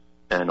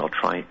 and I'll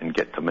try and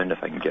get them in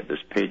if I can get this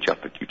page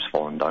up. It keeps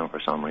falling down for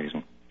some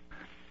reason.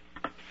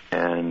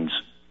 And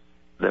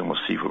then we'll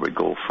see where we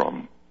go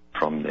from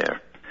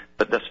there.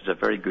 But this is a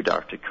very good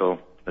article.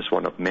 It's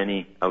one of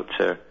many out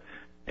there.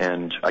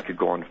 And I could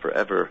go on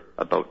forever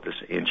about this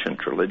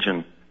ancient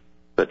religion,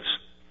 but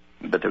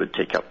it would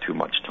take up too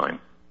much time.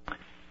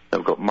 Now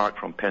we've got Mark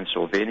from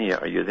Pennsylvania.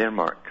 Are you there,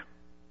 Mark?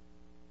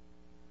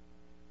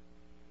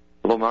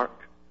 Hello, Mark.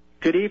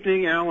 Good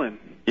evening, Alan.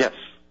 Yes.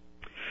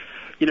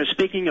 You know,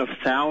 speaking of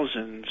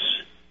thousands,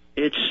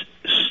 it's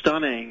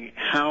stunning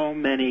how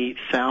many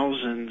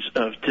thousands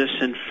of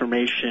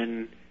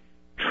disinformation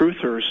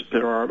truthers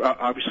there are,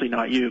 obviously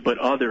not you, but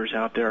others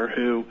out there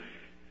who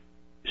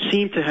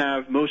seem to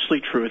have mostly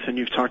truth, and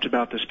you've talked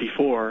about this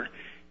before,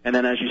 and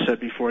then as you said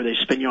before, they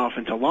spin you off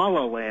into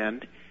la-la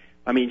land.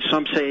 I mean,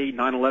 some say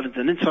 9/11's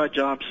an inside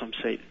job, some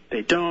say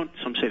they don't,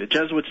 some say the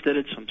Jesuits did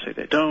it, some say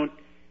they don't,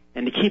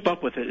 and to keep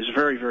up with it is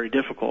very, very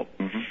difficult.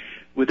 Mm-hmm.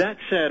 With that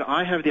said,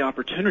 I have the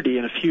opportunity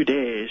in a few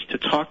days to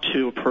talk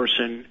to a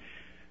person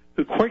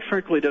who quite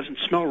frankly doesn't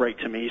smell right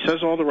to me. He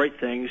says all the right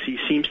things. He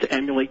seems to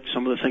emulate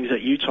some of the things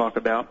that you talk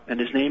about, and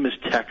his name is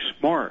Tex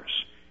Mars.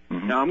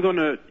 Mm-hmm. Now, I'm going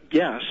to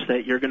guess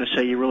that you're going to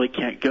say you really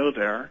can't go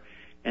there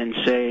and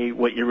say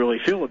what you really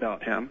feel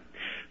about him.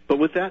 But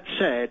with that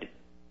said,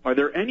 are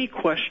there any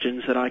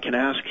questions that I can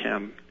ask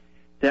him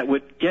that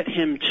would get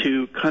him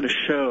to kind of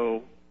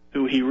show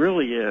who he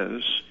really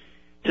is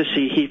to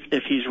see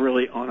if he's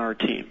really on our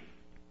team?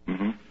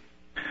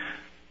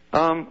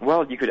 Mm-hmm.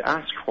 Well, you could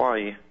ask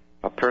why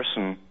a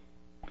person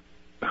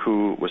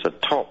who was a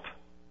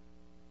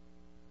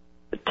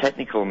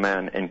technical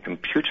man in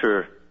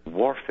computer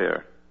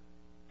warfare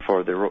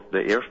for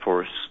the Air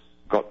Force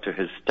got to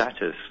his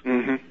status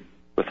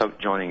without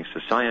joining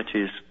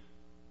societies.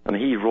 I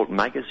mean, he wrote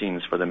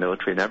magazines for the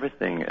military and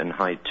everything in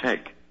high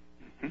tech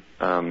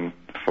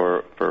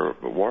for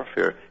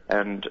warfare,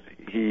 and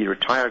he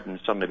retired and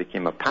suddenly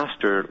became a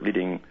pastor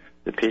leading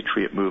the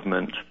Patriot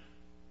movement.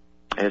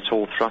 His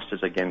whole thrust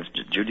is against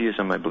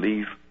Judaism, I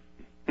believe.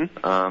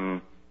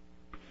 And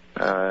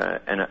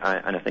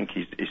I think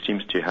he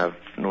seems to have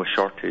no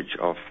shortage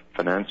of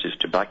finances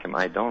to back him.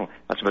 I don't.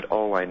 That's about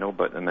all I know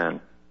about the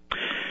man.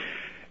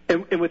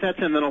 And with that,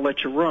 then I'll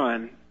let you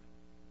run.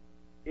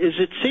 Is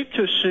it safe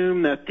to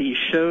assume that the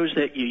shows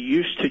that you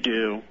used to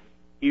do,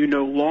 you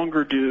no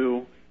longer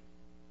do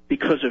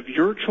because of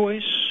your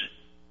choice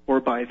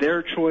or by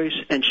their choice?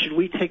 And should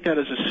we take that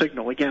as a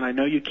signal? Again, I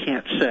know you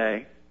can't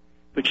say,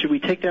 but should we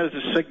take that as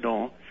a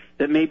signal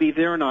that maybe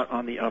they're not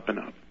on the up and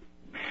up?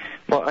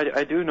 Well,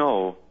 I do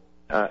know.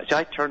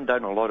 I turned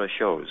down a lot of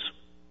shows.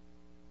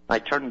 I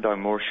turn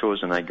down more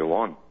shows than I go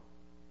on.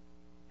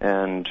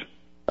 And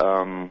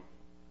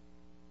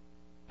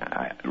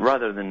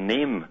rather than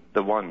name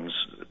the ones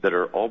that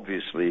are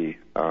obviously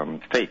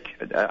fake,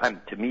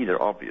 to me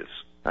they're obvious.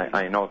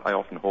 I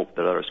often hope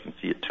that others can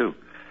see it too.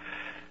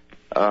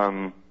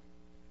 And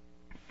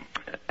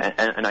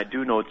I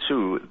do know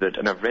too that,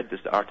 and I've read this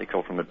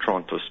article from the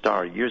Toronto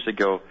Star years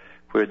ago,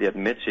 where they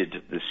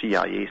admitted the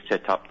CIA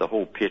set up the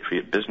whole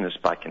Patriot business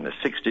back in the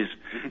 60s,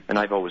 and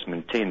I've always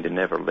maintained they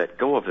never let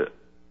go of it.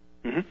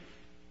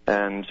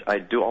 And I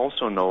do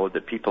also know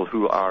that people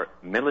who are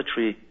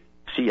military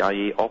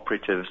CIA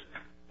operatives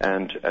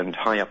and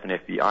high up in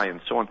FBI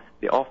and so on,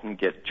 they often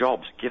get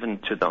jobs given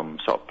to them,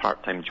 sort of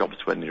part-time jobs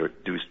when they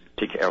do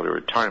take early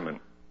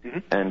retirement.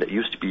 And it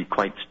used to be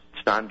quite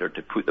standard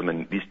to put them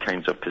in these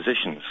kinds of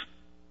positions,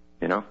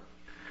 you know.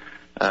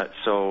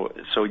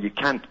 So you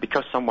can't,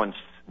 because someone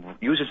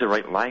uses the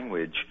right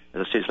language,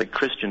 as I say, it's like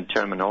Christian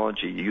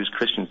terminology. You use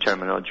Christian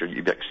terminology,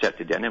 you'll be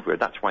accepted anywhere.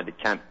 That's why they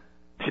can't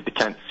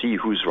see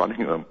who's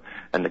running them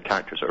and the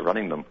characters that are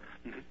running them.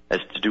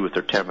 It's to do with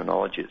their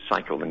terminology. It's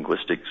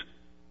psycholinguistics.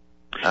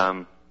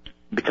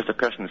 Because the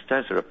person who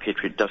says they're a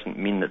patriot doesn't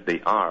mean that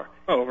they are.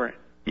 Oh, right.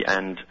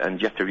 And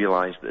you have to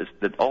realize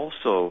that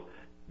also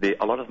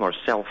a lot of them are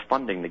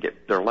self-funding.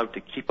 They're allowed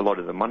to keep a lot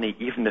of the money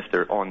even if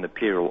they're on the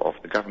payroll of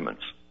the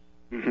governments.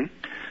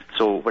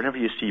 So whenever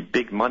you see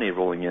big money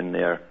rolling in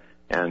there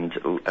and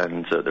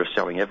they're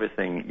selling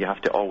everything, you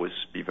have to always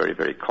be very,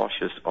 very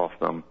cautious of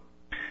them.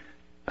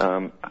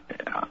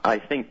 I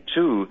think,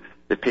 too,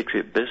 the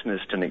Patriot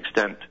business, to an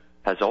extent,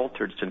 has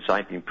altered since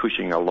I've been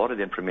pushing a lot of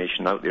the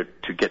information out there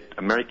to get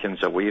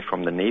Americans away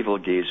from the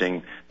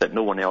navel-gazing that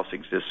no one else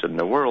exists in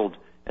the world,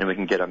 and we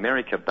can get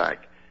America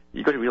back.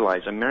 You've got to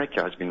realize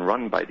America has been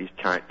run by these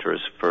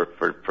characters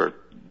for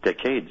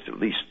decades at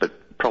least,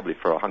 but probably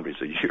for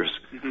hundreds of years.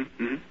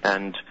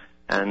 And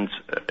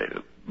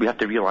we have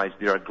to realize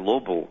they're a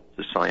global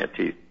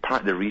society.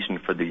 Part of the reason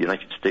for the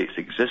United States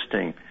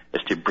existing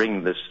is to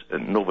bring this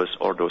Novus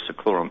Ordo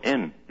Seclorum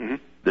in,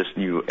 this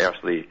new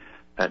earthly,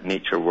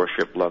 nature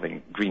worship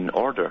loving green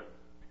order,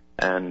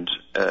 and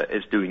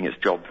is doing its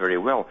job very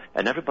well.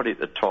 And everybody at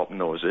the top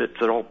knows it.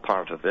 They're all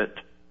part of it.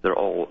 They're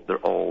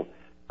all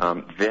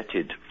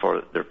vetted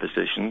for their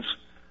positions.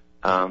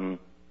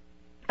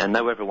 And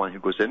now everyone who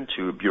goes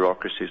into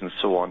bureaucracies and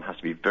so on has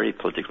to be very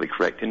politically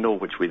correct. They know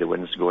which way the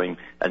wind's going,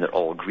 and they're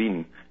all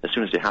green. As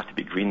soon as they have to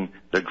be green,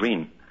 they're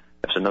green.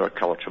 If it's another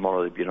color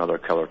tomorrow, there'll be another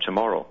color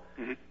tomorrow.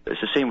 It's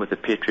the same with the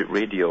Patriot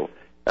Radio.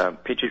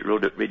 Patriot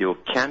Radio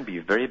can be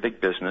very big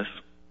business.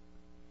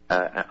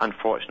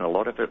 Unfortunately, a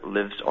lot of it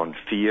lives on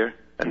fear,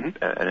 and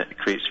it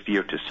creates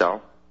fear to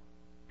sell.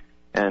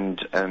 And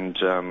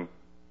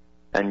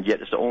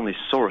yet it's the only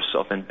source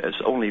of, it's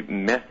the only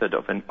method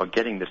of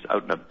getting this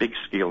out on a big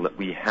scale that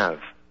we have.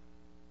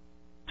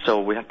 So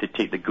we have to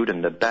take the good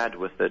and the bad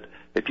with it.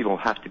 But people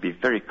have to be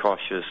very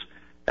cautious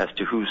as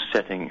to who's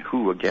setting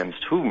who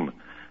against whom,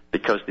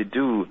 because they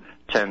do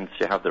tend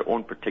to have their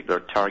own particular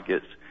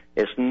targets.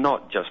 It's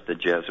not just the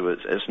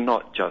Jesuits. It's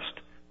not just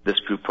this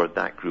group or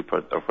that group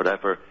or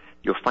whatever.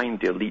 You'll find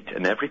the elite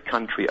in every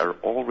country are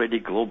already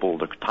global.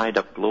 They're tied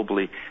up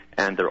globally,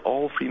 and they're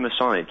all Free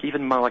Masonic.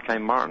 Even Malachi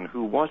Martin,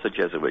 who was a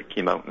Jesuit,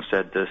 came out and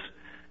said this,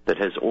 that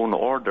his own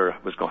order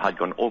had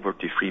gone over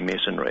to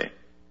Freemasonry.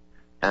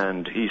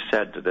 And he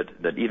said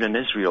that even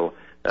in Israel,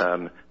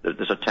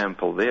 there's a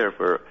temple there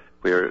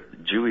where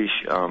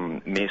Jewish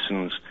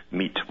Masons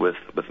meet with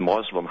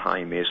Muslim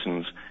High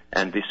Masons,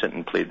 and they sit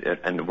and play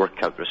and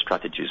work out their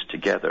strategies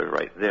together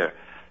right there.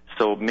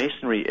 So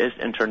Masonry is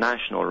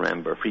international,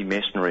 remember,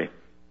 Freemasonry.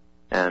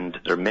 And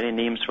there are many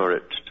names for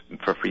it,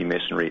 for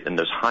Freemasonry, and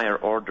there's higher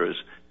orders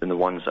than the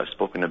ones I've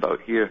spoken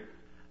about here.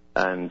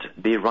 And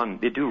they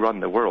do run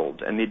the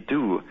world, and they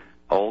do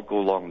all go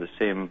along the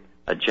same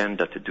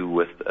agenda to do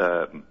with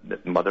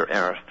Mother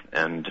Earth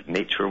and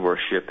nature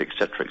worship,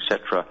 etc.,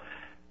 etc.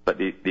 But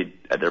they,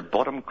 at their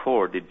bottom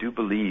core, they do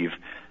believe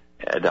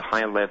at the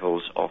high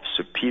levels of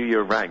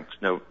superior ranks.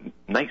 Now,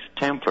 Knights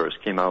Templars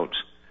came out.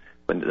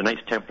 When the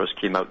Knights Templars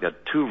came out, they had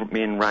two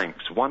main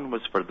ranks. One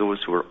was for those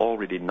who were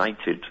already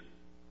knighted,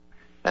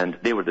 and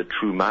they were the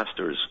true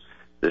masters.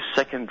 The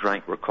second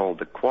rank were called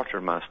the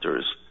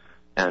quartermasters,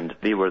 and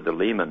they were the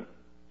laymen,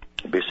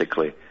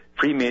 basically.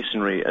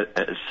 Freemasonry,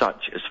 as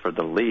such, is for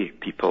the lay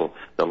people,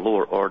 the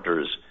lower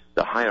orders.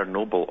 The higher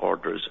noble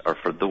orders are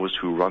for those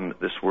who run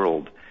this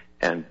world.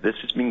 And this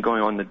has been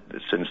going on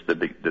since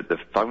the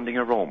founding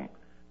of Rome.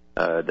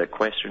 The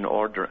Equestrian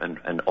Order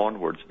and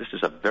onwards. This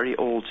is a very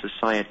old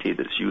society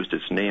that's used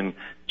its name,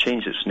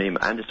 changed its name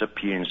and its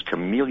appearance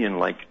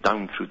chameleon-like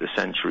down through the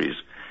centuries.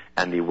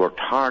 And they worked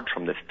hard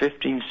from the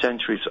 15th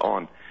centuries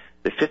on.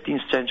 The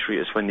 15th century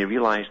is when they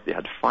realized they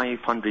had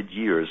 500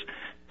 years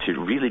to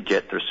really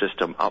get their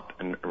system up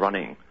and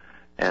running.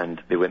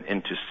 And they went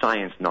into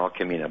science and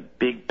alchemy in a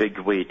big, big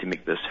way to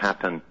make this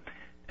happen,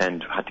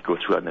 and had to go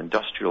through an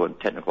industrial and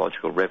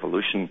technological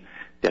revolution.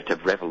 They had to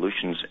have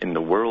revolutions in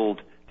the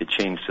world to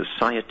change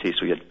society.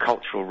 So you had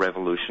cultural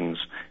revolutions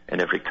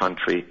in every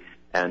country.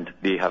 And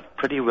they have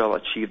pretty well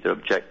achieved their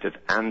objective,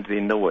 and they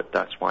know it.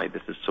 That's why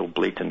this is so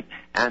blatant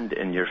and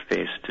in your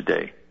face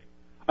today.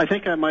 I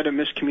think I might have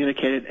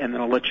miscommunicated, and then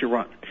I'll let you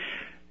run.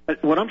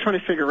 What I'm trying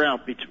to figure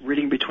out,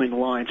 reading between the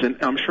lines, and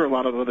I'm sure a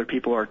lot of other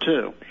people are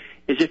too,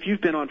 is if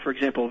you've been on, for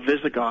example,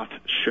 Visigoth's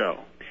show,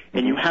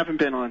 and you haven't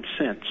been on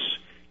since,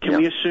 can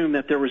we assume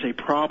that there was a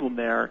problem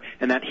there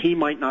and that he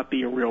might not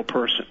be a real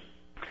person?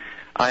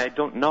 I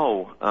don't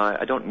know.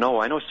 I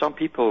know some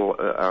people...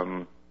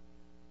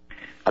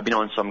 I've been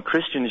on some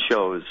Christian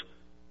shows,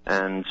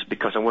 and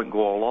because I wouldn't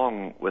go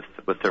along with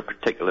their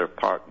particular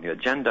part in the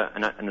agenda,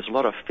 and there's a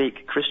lot of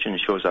fake Christian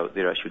shows out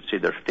there. I should say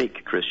they're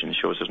fake Christian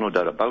shows. There's no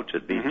doubt about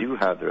it. They do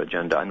have their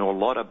agenda. I know a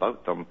lot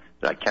about them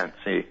that I can't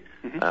say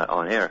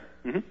on air.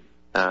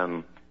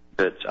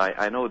 But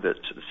I know that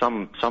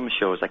some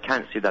shows, I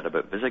can't say that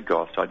about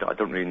Visigoth, so I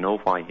don't really know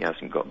why he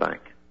hasn't got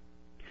back.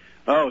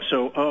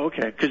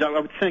 Okay. Because I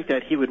would think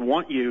that he would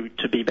want you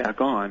to be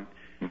back on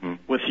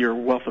with your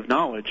wealth of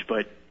knowledge,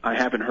 but I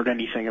haven't heard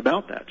anything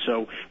about that.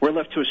 So we're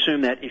left to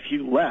assume that if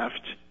you left,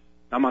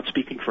 I'm not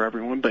speaking for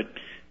everyone, but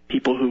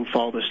people who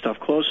follow this stuff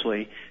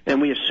closely, then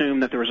we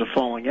assume that there was a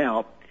falling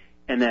out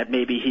and that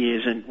maybe he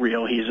isn't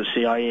real, he's a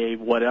CIA,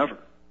 whatever.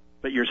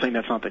 But you're saying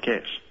that's not the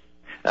case.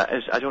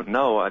 I don't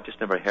know. I've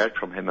just never heard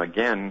from him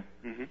again.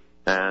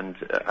 And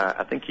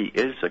I think he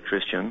is a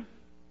Christian.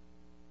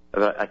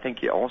 But I think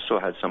he also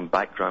had some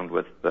background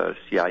with the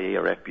CIA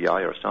or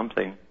FBI or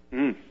something.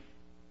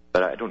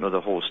 But I don't know the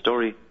whole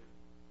story.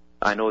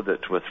 I know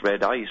that with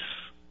Red Ice,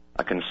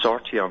 a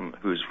consortium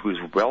who's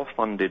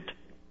well-funded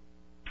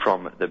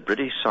from the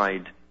British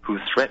side, who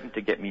threatened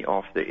to get me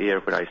off the air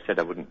when I said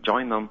I wouldn't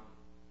join them,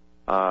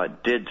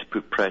 did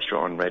put pressure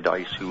on Red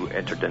Ice, who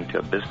entered into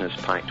a business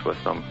pact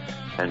with them,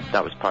 and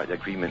that was part of the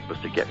agreement, was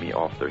to get me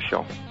off their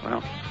show.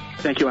 Well,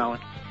 thank you, Alan.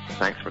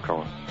 Thanks for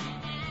calling.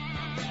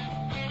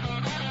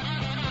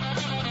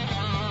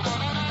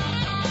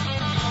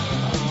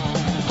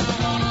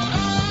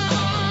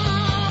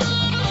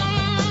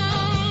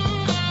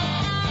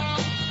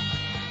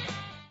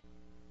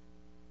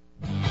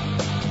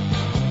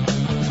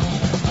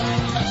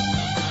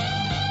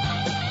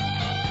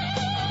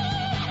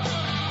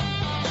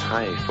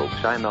 Hi,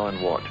 folks. I'm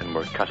Alan Watt, and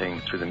we're cutting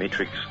through the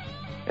matrix,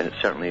 and it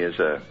certainly is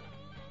a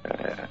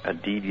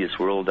devious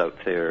world out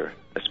there,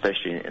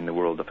 especially in the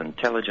world of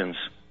intelligence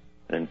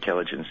and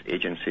intelligence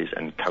agencies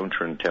and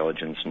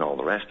counterintelligence and all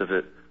the rest of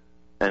it.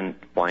 And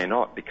why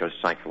not? Because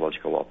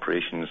psychological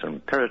operations are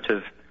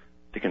imperative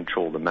to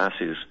control the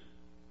masses.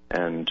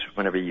 And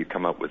whenever you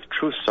come up with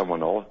truth,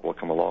 someone else will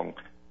come along,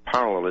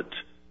 parallel it,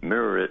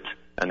 mirror it,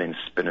 and then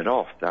spin it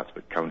off. That's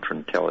what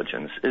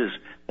counterintelligence is.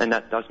 And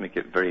that does make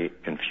it very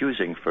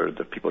confusing for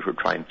the people who are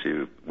trying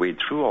to wade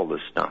through all this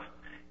stuff.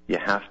 You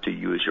have to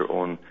use your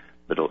own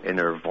little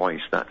inner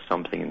voice. That's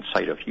something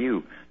inside of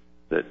you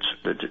that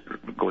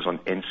goes on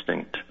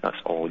instinct. That's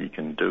all you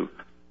can do.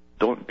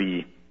 Don't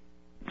be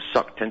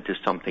sucked into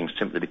something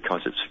simply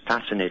because it's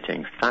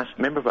fascinating.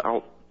 Remember what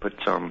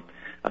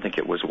I think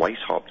it was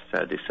Weishaupt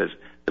said. He says,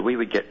 the way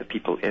we get the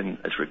people in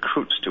as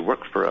recruits to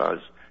work for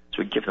us,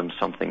 so we give them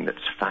something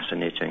that's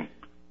fascinating,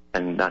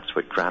 and that's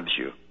what grabs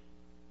you,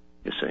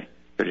 you see.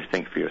 You've got to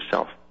think for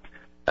yourself.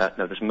 Now,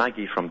 there's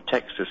Maggie from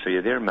Texas. Are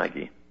you there,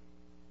 Maggie?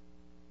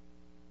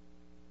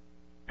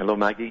 Hello,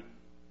 Maggie?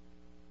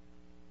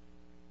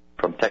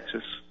 From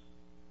Texas?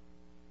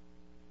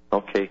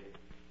 Okay.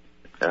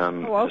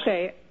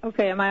 Okay.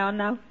 Okay, am I on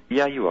now?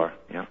 Yeah, you are,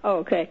 yeah. Oh,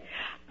 okay.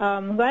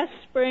 Last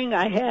spring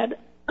I had...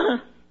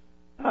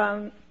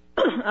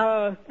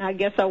 I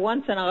guess a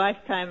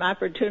once-in-a-lifetime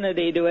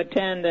opportunity to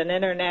attend an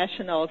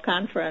international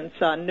conference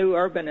on new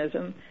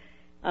urbanism,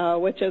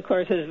 which, of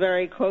course, is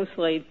very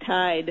closely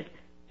tied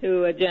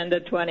to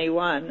Agenda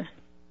 21.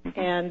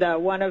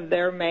 And one of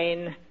their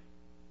main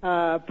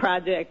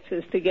projects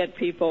is to get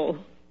people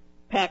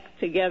packed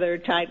together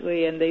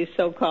tightly in these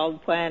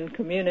so-called planned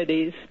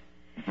communities.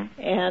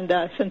 And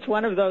since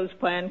one of those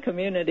planned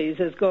communities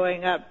is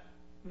going up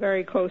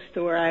very close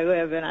to where I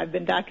live, and I've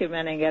been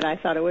documenting it, I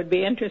thought it would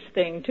be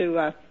interesting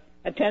to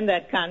attend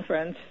that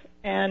conference.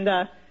 And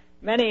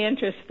many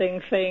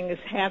interesting things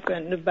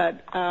happened,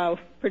 but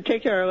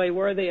particularly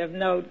worthy of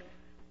note,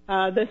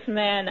 this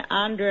man,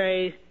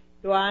 Andre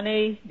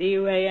Duany,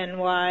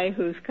 D-U-A-N-Y,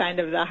 who's kind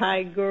of the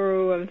high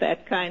guru of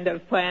that kind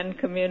of planned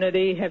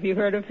community. Have you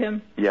heard of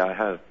him? Yeah, I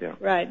have, yeah.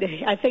 Right.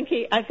 I think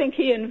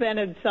he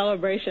invented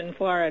Celebration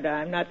Florida.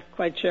 I'm not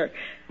quite sure.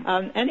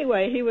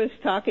 Anyway, he was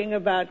talking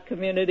about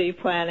community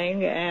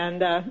planning,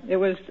 and it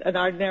was an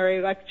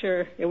ordinary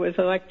lecture. It was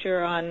a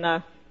lecture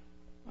on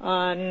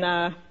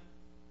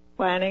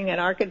planning and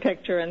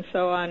architecture and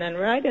so on. And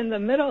right in the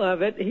middle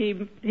of it,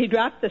 he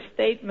dropped a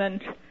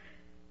statement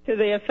to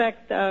the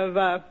effect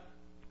of,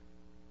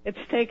 it's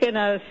taken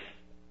us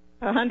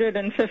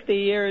 150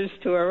 years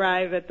to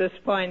arrive at this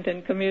point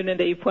in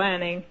community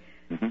planning.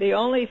 The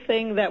only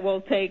thing that will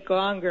take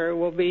longer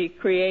will be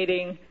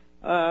creating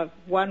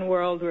one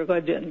world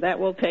religion. That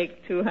will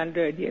take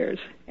 200 years.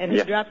 And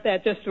he dropped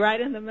that just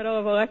right in the middle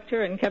of a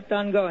lecture and kept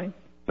on going.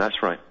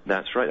 That's right.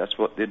 That's right. That's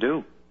what they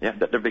do. Yeah,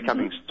 they're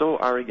becoming so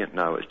arrogant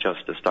now. It's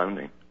just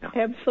astounding. Yeah.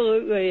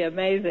 Absolutely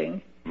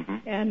amazing. Mm-hmm.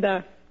 And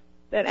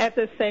then at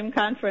the same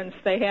conference,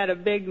 they had a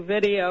big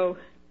video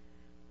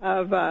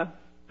of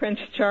Prince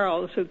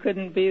Charles, who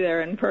couldn't be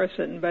there in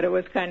person, but it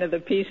was kind of the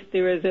piece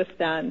de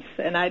resistance.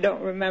 And I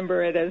don't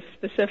remember it as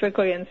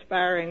specifically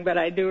inspiring, but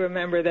I do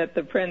remember that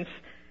the prince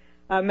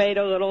made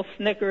a little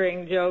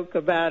snickering joke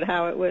about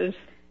how it was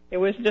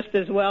just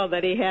as well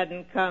that he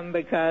hadn't come,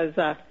 because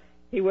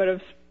he would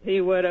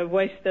have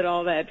wasted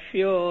all that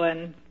fuel,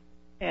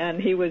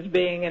 and he was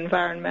being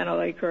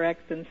environmentally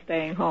correct and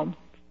staying home.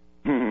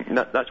 Mm-hmm.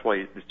 That's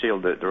why they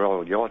sailed the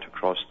Royal Yacht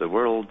across the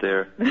world.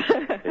 They're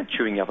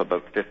chewing up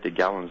about 50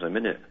 gallons a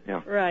minute.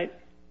 Yeah. Right.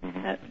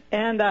 Mm-hmm.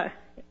 And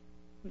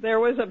there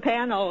was a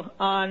panel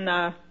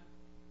on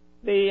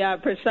the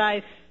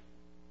precise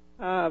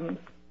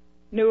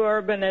new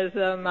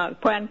urbanism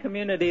planned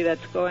community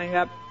that's going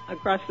up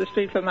across the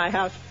street from my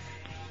house.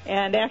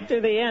 And after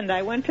the end,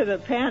 I went to the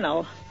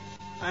panel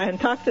and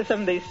talked to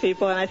some of these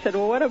people, and I said,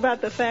 well, what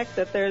about the fact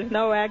that there's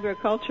no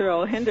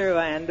agricultural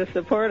hinterland to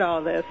support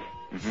all this?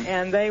 Mm-hmm.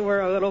 And they were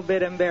a little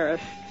bit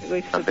embarrassed, at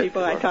least the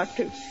people I talked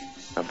to.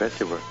 I bet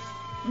they were.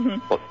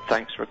 Mm-hmm. Well,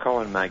 thanks for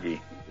calling, Maggie.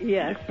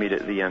 Yes. Meet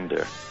at the end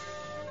there.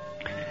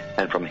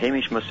 And from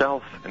Hamish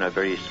myself, in a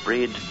very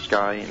sprayed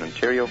sky in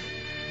Ontario,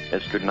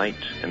 it's good night,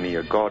 and may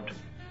your God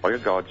or your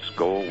gods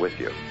go with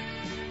you.